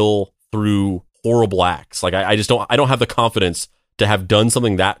smile through horrible acts. Like, I don't have the confidence to have done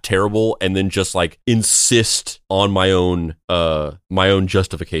something that terrible and then just like insist on my own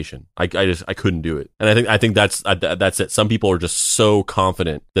justification. I couldn't do it. And I think that's it. Some people are just so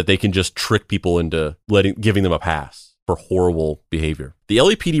confident that they can just trick people into giving them a pass for horrible behavior. The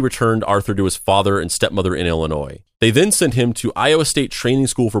LAPD returned Arthur to his father and stepmother in Illinois. They then sent him to Iowa State Training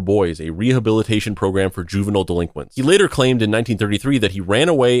School for Boys, a rehabilitation program for juvenile delinquents. He later claimed in 1933 that he ran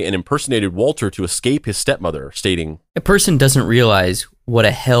away and impersonated Walter to escape his stepmother, stating, "A person doesn't realize what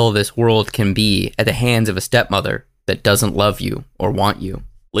a hell this world can be at the hands of a stepmother that doesn't love you or want you."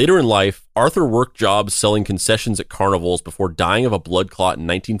 Later in life, Arthur worked jobs selling concessions at carnivals before dying of a blood clot in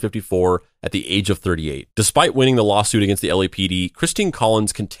 1954 at the age of 38. Despite winning the lawsuit against the LAPD, Christine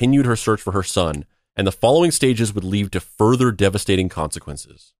Collins continued her search for her son, and the following stages would lead to further devastating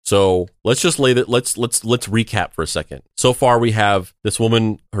consequences. So let's just let's recap for a second. So far, we have this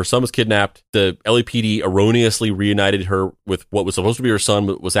woman, her son was kidnapped. The LAPD erroneously reunited her with what was supposed to be her son,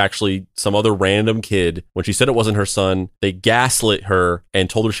 but was actually some other random kid. When she said it wasn't her son, they gaslit her and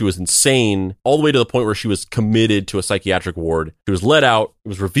told her she was insane, all the way to the point where she was committed to a psychiatric ward. She was let out. It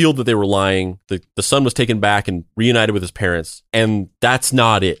was revealed that they were lying. The son was taken back and reunited with his parents. And that's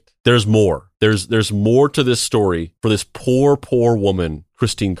not it. There's more. There's more to this story for this poor woman,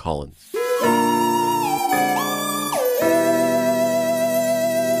 Christine Collins.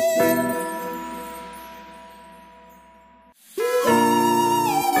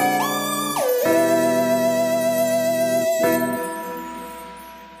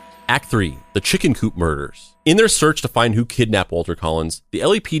 Act 3, the Chicken Coop Murders. In their search to find who kidnapped Walter Collins, the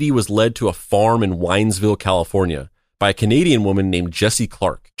LAPD was led to a farm in Winesville, California, by a Canadian woman named Jessie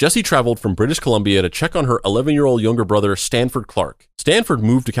Clark. Jessie traveled from British Columbia to check on her 11-year-old younger brother, Stanford Clark. Stanford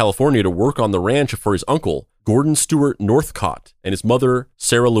moved to California to work on the ranch for his uncle, Gordon Stewart Northcott, and his mother,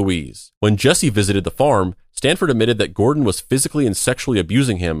 Sarah Louise. When Jessie visited the farm, Stanford admitted that Gordon was physically and sexually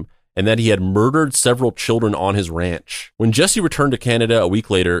abusing him and that he had murdered several children on his ranch. When Jessie returned to Canada a week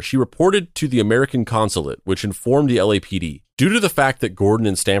later, she reported to the American consulate, which informed the LAPD. Due to the fact that Gordon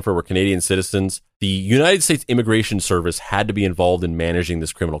and Stanford were Canadian citizens, the United States Immigration Service had to be involved in managing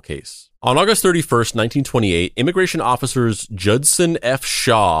this criminal case. On August 31st, 1928, immigration officers Judson F.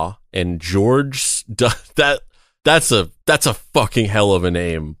 Shaw and George... That's a fucking hell of a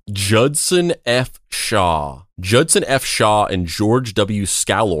name. Judson F. Shaw. Judson F. Shaw and George W.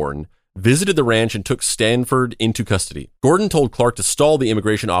 Scalorn visited the ranch and took Stanford into custody. Gordon told Clark to stall the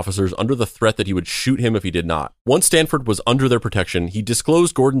immigration officers under the threat that he would shoot him if he did not. Once Stanford was under their protection, he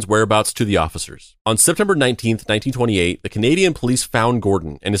disclosed Gordon's whereabouts to the officers. On September 19th, 1928, the Canadian police found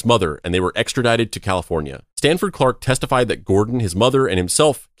Gordon and his mother, and they were extradited to California. Stanford Clark testified that Gordon, his mother, and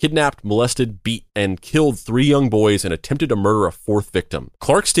himself kidnapped, molested, beat, and killed 3 young boys and attempted to murder a 4th victim.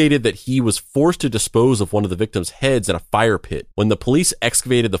 Clark stated that he was forced to dispose of one of the victims' heads in a fire pit. When the police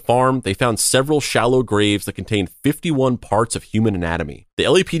excavated the farm, they found several shallow graves that contained 51 parts of human anatomy. The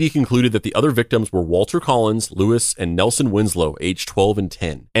LAPD concluded that the other victims were Walter Collins, Lewis, and Nelson Winslow, aged 12 and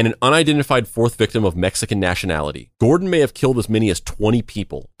 10, and an unidentified 4th victim of Mexican nationality. Gordon may have killed as many as 20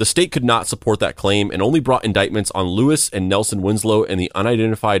 people. The state could not support that claim and only brought indictments on Lewis and Nelson Winslow and the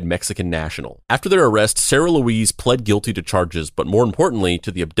unidentified Mexican national. After their arrest, Sarah Louise pled guilty to charges, but more importantly,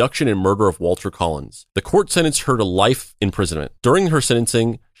 to the abduction and murder of Walter Collins. The court sentenced her to life imprisonment. During her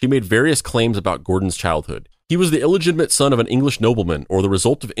sentencing, she made various claims about Gordon's childhood. He was the illegitimate son of an English nobleman, or the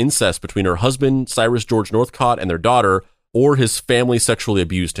result of incest between her husband, Cyrus George Northcott, and their daughter, or his family sexually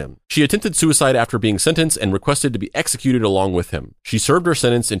abused him. She attempted suicide after being sentenced and requested to be executed along with him. She served her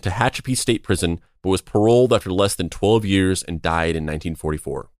sentence in Tehachapi State Prison, but was paroled after less than 12 years and died in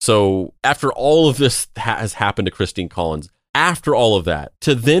 1944. So after all of this has happened to Christine Collins, after all of that,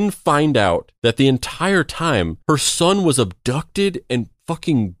 to then find out that the entire time her son was abducted and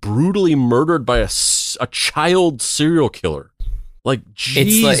fucking brutally murdered by a child serial killer. Like,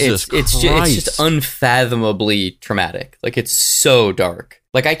 Jesus Christ. It's just unfathomably traumatic. Like, it's so dark.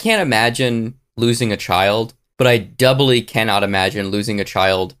 Like, I can't imagine losing a child, but I doubly cannot imagine losing a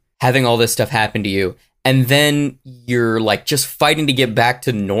child, having all this stuff happen to you, and then you're, like, just fighting to get back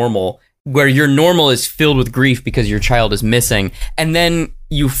to normal, where your normal is filled with grief because your child is missing, and then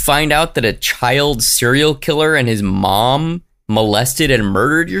you find out that a child serial killer and his mom molested and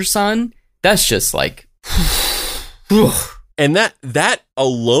murdered your son. That's just, like... And that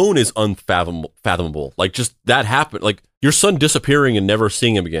alone is unfathomable. Like, just that happened. Like, your son disappearing and never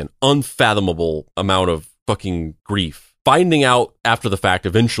seeing him again. Unfathomable amount of fucking grief. Finding out after the fact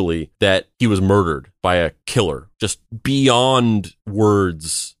eventually that he was murdered by a killer. Just beyond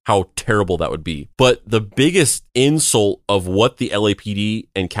words how terrible that would be. But the biggest insult of what the LAPD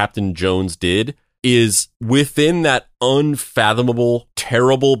and Captain Jones did is within that unfathomable,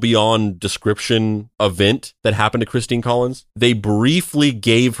 terrible beyond description event that happened to Christine Collins, they briefly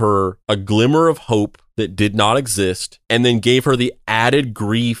gave her a glimmer of hope that did not exist, and then gave her the added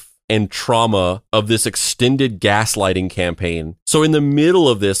grief and trauma of this extended gaslighting campaign. So in the middle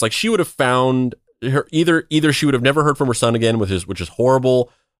of this, like, she would have found her either she would have never heard from her son again, which is horrible,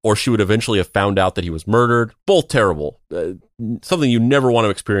 or she would eventually have found out that he was murdered. Both terrible. Something you never want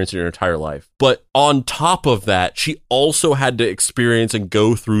to experience in your entire life. But on top of that, she also had to experience and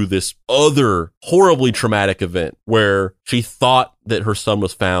go through this other horribly traumatic event where she thought that her son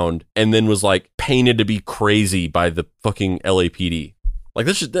was found and then was, like, painted to be crazy by the fucking LAPD. Like,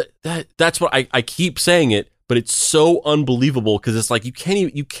 that's what I keep saying it, but it's so unbelievable because it's like you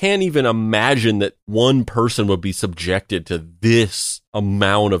can't even imagine that one person would be subjected to this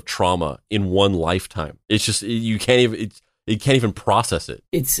amount of trauma in one lifetime. It's just you can't even process it.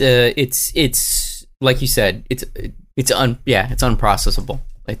 It's like you said, it's unprocessable.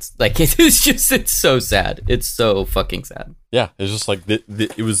 It's like it's so sad. It's so fucking sad. Yeah, it's just like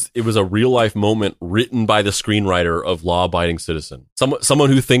it was a real life moment written by the screenwriter of Law Abiding Citizen.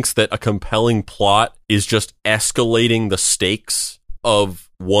 Someone who thinks that a compelling plot is just escalating the stakes of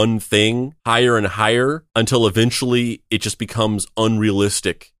one thing higher and higher until eventually it just becomes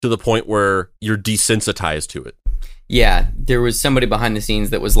unrealistic to the point where you're desensitized to it. Yeah, there was somebody behind the scenes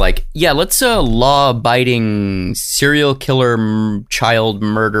that was like, yeah, let's law-abiding serial killer, child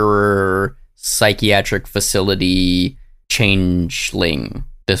murderer, psychiatric facility changeling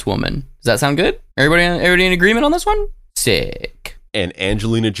this woman. Does that sound good? Everybody in agreement on this one? Sick. And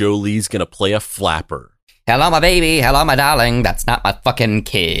Angelina Jolie's gonna play a flapper. hello, my baby. Hello, my darling. That's not my fucking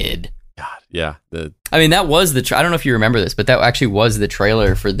kid. God, yeah. I mean, that was I don't know if you remember this, but that actually was the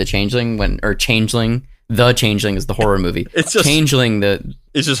trailer for The Changeling Changeling. The Changeling is the horror movie. It's just Changeling.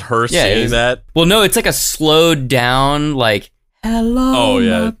 It's just her saying that. Well, no, it's like a slowed down, like, hello,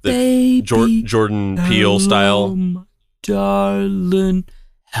 my baby. Jordan Peele style. My darling.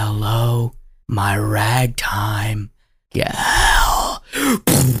 Hello, my ragtime gal.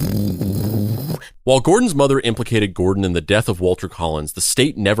 While Gordon's mother implicated Gordon in the death of Walter Collins, the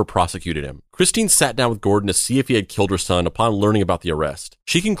state never prosecuted him. Christine sat down with Gordon to see if he had killed her son upon learning about the arrest.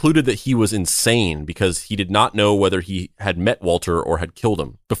 She concluded that he was insane because he did not know whether he had met Walter or had killed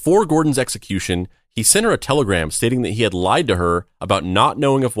him. Before Gordon's execution, he sent her a telegram stating that he had lied to her about not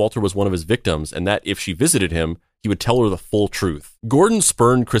knowing if Walter was one of his victims and that if she visited him, he would tell her the full truth. Gordon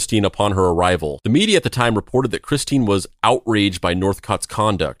spurned Christine upon her arrival. The media at the time reported that Christine was outraged by Northcott's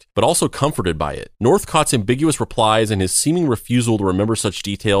conduct, but also comforted by it. Northcott's ambiguous replies and his seeming refusal to remember such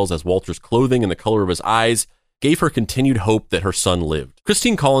details as Walter's clothing and the color of his eyes gave her continued hope that her son lived.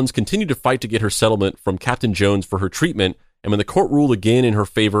 Christine Collins continued to fight to get her settlement from Captain Jones for her treatment, and when the court ruled again in her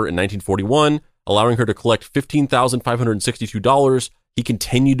favor in 1941, allowing her to collect $15,562, he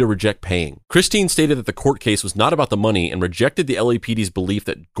continued to reject paying. Christine stated that the court case was not about the money and rejected the LAPD's belief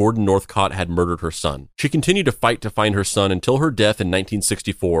that Gordon Northcott had murdered her son. She continued to fight to find her son until her death in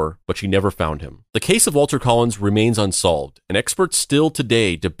 1964, but she never found him. The case of Walter Collins remains unsolved, and experts still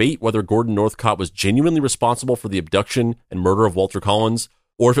today debate whether Gordon Northcott was genuinely responsible for the abduction and murder of Walter Collins,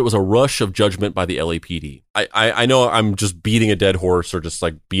 or if it was a rush of judgment by the LAPD. I know I'm just beating a dead horse or just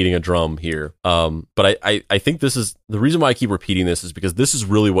like beating a drum here. But I think this is the reason why I keep repeating this is because this is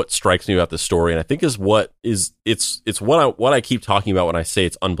really what strikes me about this story. And I think it's what I keep talking about when I say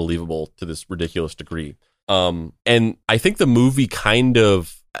it's unbelievable to this ridiculous degree. And I think the movie kind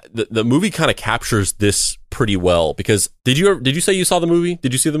of captures this pretty well because did you say you saw the movie?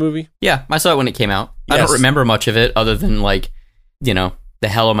 Did you see the movie? Yeah, I saw it when it came out. Yes. I don't remember much of it other than like, the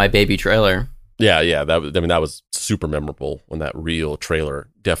Hello My Baby trailer. Yeah. That was super memorable when that real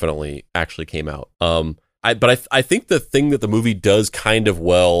trailer definitely actually came out. I think the thing that the movie does kind of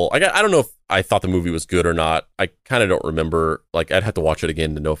well, I don't know if I thought the movie was good or not. I kind of don't remember. Like, I'd have to watch it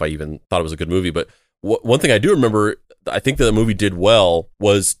again to know if I even thought it was a good movie. But one thing I do remember, I think that the movie did well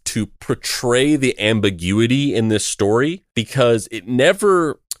was to portray the ambiguity in this story because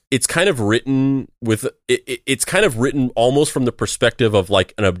it's kind of written it's kind of written almost from the perspective of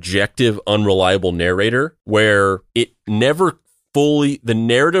like an objective, unreliable narrator where the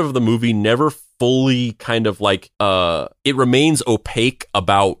narrative of the movie never fully kind of like, it remains opaque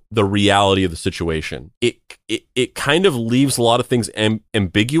about the reality of the situation. It kind of leaves a lot of things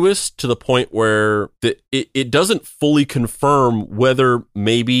ambiguous to the point where it doesn't fully confirm whether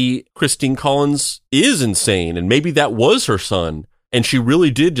maybe Christine Collins is insane and maybe that was her son. And she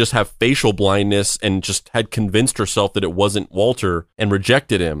really did just have facial blindness and just had convinced herself that it wasn't Walter and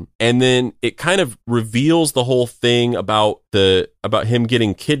rejected him. And then it kind of reveals the whole thing about him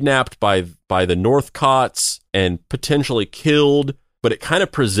getting kidnapped by the Northcotts and potentially killed. But it kind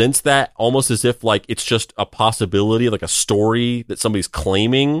of presents that almost as if like it's just a possibility, like a story that somebody's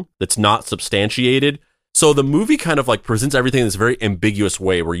claiming that's not substantiated. So the movie kind of like presents everything in this very ambiguous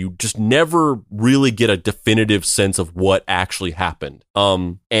way where you just never really get a definitive sense of what actually happened.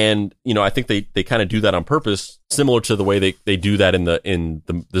 And I think they kind of do that on purpose, similar to the way they do that in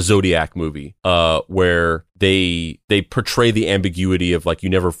the Zodiac movie, where they portray the ambiguity of like you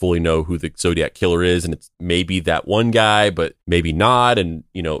never fully know who the Zodiac killer is, and it's maybe that one guy, but maybe not. And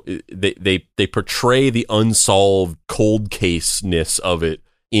they portray the unsolved cold case-ness of it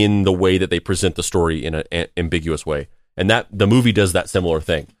in the way that they present the story in an ambiguous way. And that the movie does that similar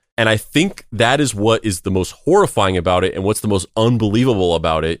thing. And I think that is what is the most horrifying about it and what's the most unbelievable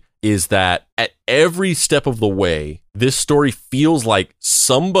about it is that at every step of the way, this story feels like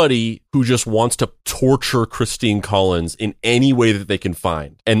somebody who just wants to torture Christine Collins in any way that they can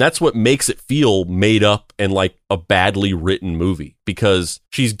find. And that's what makes it feel made up and like a badly written movie because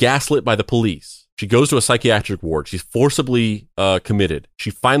she's gaslit by the police. She goes to a psychiatric ward. She's forcibly committed. She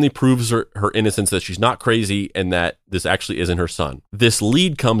finally proves her innocence, that she's not crazy and that this actually isn't her son. This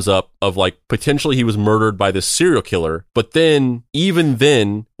lead comes up of like potentially he was murdered by this serial killer. But then, even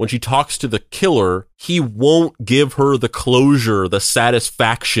then, when she talks to the killer, he won't give her the closure, the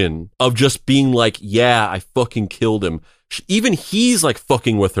satisfaction of just being like, yeah, I fucking killed him. Even he's like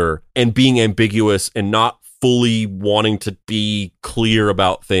fucking with her and being ambiguous and not fully wanting to be clear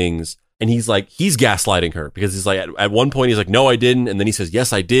about things. And he's gaslighting her because he's like, at one point he's like, no, I didn't. And then he says,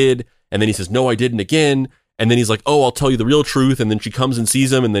 yes, I did. And then he says, no, I didn't again. And then he's like, oh, I'll tell you the real truth. And then she comes and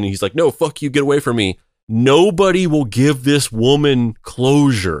sees him. And then he's like, no, fuck you, get away from me. nobody will give this woman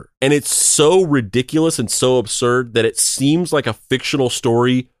closure. And it's so ridiculous and so absurd that it seems like a fictional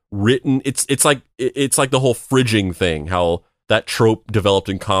story written. It's like the whole fridging thing, how that trope developed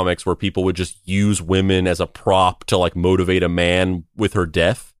in comics where people would just use women as a prop to like motivate a man with her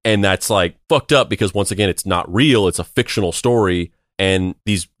death. And that's like fucked up because once again, it's not real. It's a fictional story. And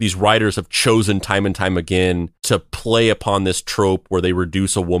these writers have chosen time and time again to play upon this trope where they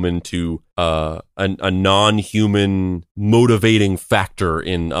reduce a woman to a non-human motivating factor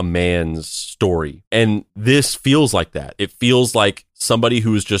in a man's story. And this feels like that. It feels like somebody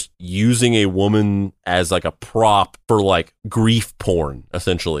who's just using a woman as like a prop for like grief porn,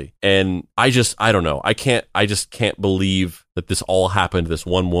 essentially. And I don't know. I just can't believe that this all happened to this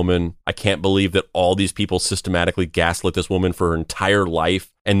one woman. I can't believe that all these people systematically gaslit this woman for her entire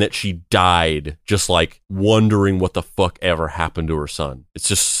life and that she died just like wondering what the fuck ever happened to her son. It's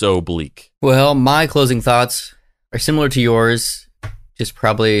just so bleak. Well, my closing thoughts are similar to yours, just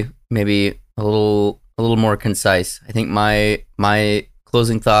probably maybe a little more concise. I think my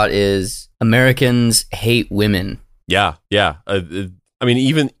closing thought is Americans hate women. Yeah. I mean,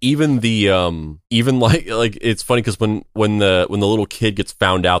 even like it's funny because when the little kid gets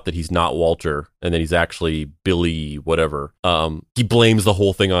found out that he's not Walter and that he's actually Billy whatever, he blames the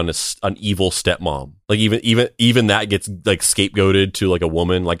whole thing on an evil stepmom. Like even that gets like scapegoated to like a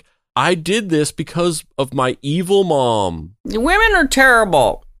woman. Like, I did this because of my evil mom. Women are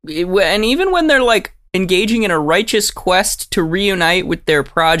terrible, and even when they're like engaging in a righteous quest to reunite with their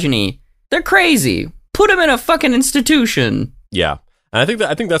progeny, they're crazy. Put them in a fucking institution. Yeah. And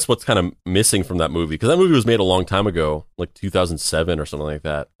I think that's what's kind of missing from that movie, because that movie was made a long time ago, like 2007 or something like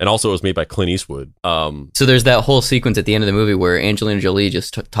that. And also it was made by Clint Eastwood. So there's that whole sequence at the end of the movie where Angelina Jolie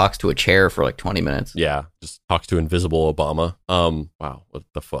just talks to a chair for like 20 minutes. Yeah, just talks to Invisible Obama. Wow, what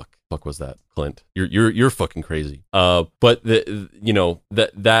the fuck was that, Clint? You're fucking crazy. But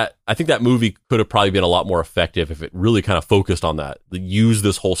that I think that movie could have probably been a lot more effective if it really kind of focused on that. Use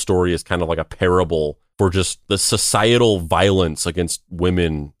this whole story as kind of like a parable for just the societal violence against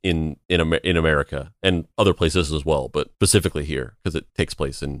women in America and other places as well, but specifically here because it takes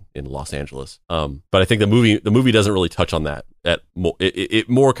place in Los Angeles. But I think the movie doesn't really touch on that. It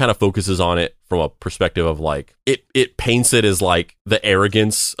more kind of focuses on it from a perspective of like it paints it as like the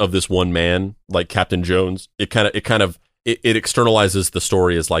arrogance of this one man, like Captain Jones. It externalizes the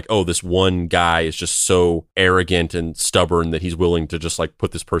story as like, oh, this one guy is just so arrogant and stubborn that he's willing to just like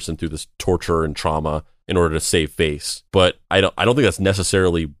put this person through this torture and trauma in order to save face. But I don't think that's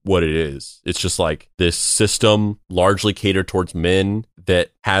necessarily what it is. It's just like this system largely catered towards men that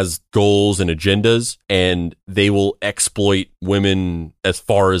has goals and agendas, and they will exploit women as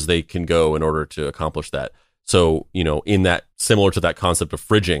far as they can go in order to accomplish that. So, in that, similar to that concept of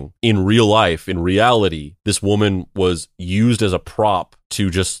fridging, in real life, in reality, this woman was used as a prop to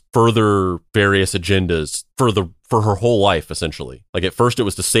just further various agendas for her whole life, essentially. Like at first it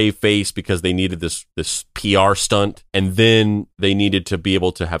was to save face because they needed this PR stunt, and then they needed to be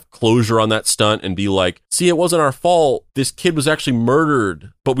able to have closure on that stunt and be like, see, it wasn't our fault. This kid was actually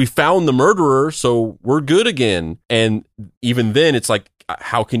murdered, but we found the murderer, so we're good again. And even then it's like,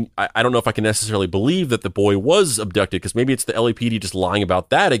 I don't know if I can necessarily believe that the boy was abducted, because maybe it's the LAPD just lying about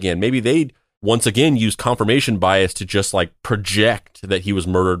that again. Maybe they'd once again use confirmation bias to just like project that he was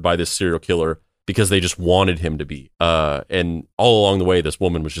murdered by this serial killer because they just wanted him to be. And all along the way, this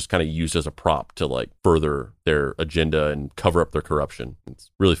woman was just kind of used as a prop to like further their agenda and cover up their corruption. It's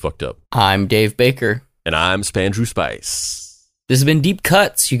really fucked up. I'm Dave Baker. And I'm Spandrew Spice. This has been Deep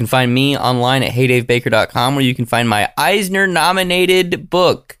Cuts. You can find me online at heydavebaker.com, where you can find my Eisner-nominated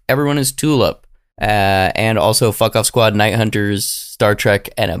book, Everyone is Tulip, and also Fuck Off Squad, Night Hunters, Star Trek,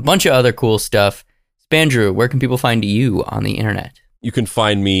 and a bunch of other cool stuff. Spandrew, where can people find you on the internet? You can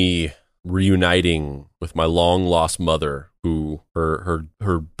find me reuniting with my long-lost mother, who her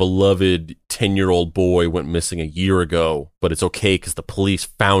beloved 10-year-old boy went missing a year ago, but it's okay because the police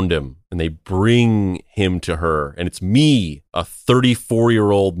found him and they bring him to her, and it's me, a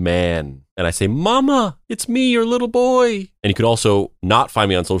 34-year-old man, and I say, Mama, it's me, your little boy. And you could also not find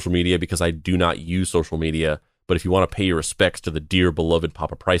me on social media because I do not use social media, but if you want to pay your respects to the dear beloved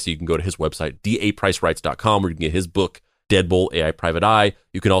Papa Pricey, you can go to his website, dapricewrites.com, where you can get his book, Deadbolt, AI Private Eye.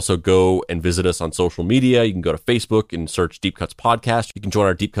 You can also go and visit us on social media. You can go to Facebook and search Deep Cuts Podcast. You can join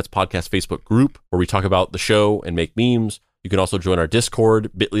our Deep Cuts Podcast Facebook group, where we talk about the show and make memes. You can also join our Discord,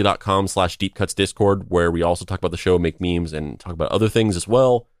 bit.ly.com/DeepCutsDiscord, where we also talk about the show, make memes, and talk about other things as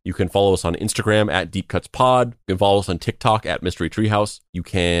well. You can follow us on Instagram at DeepCutsPod. You can follow us on TikTok at Mystery Treehouse. You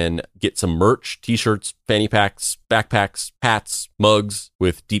can get some merch, t-shirts, fanny packs, backpacks, hats, mugs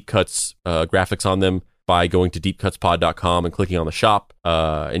with Deep Cuts graphics on them by going to deepcutspod.com and clicking on the shop.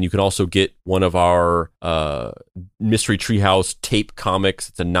 And you can also get one of our Mystery Treehouse tape comics.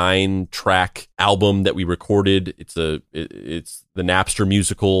 It's a 9-track album that we recorded. It's the Napster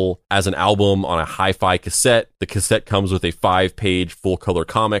musical as an album on a hi-fi cassette. The cassette comes with a 5-page full-color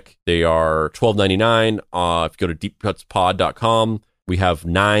comic. They are $12.99. If you go to deepcutspod.com, we have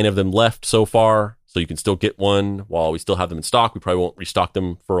 9 of them left so far. So you can still get one while we still have them in stock. We probably won't restock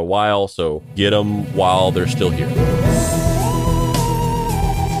them for a while, so get them while they're still here.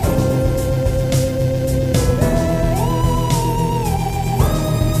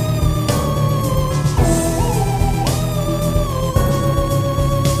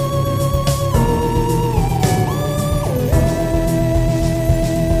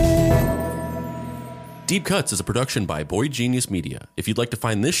 Deep Cuts is a production by Boy Genius Media. If you'd like to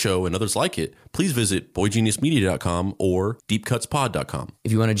find this show and others like it, please visit boygeniusmedia.com or deepcutspod.com.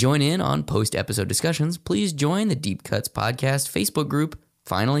 If you want to join in on post-episode discussions, please join the Deep Cuts Podcast Facebook group.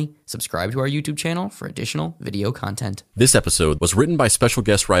 Finally, subscribe to our YouTube channel for additional video content. This episode was written by special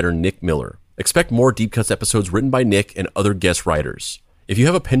guest writer Nick Miller. Expect more Deep Cuts episodes written by Nick and other guest writers. If you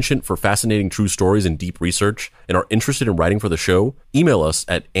have a penchant for fascinating true stories and deep research and are interested in writing for the show, email us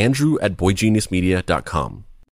at andrew@boygeniusmedia.com.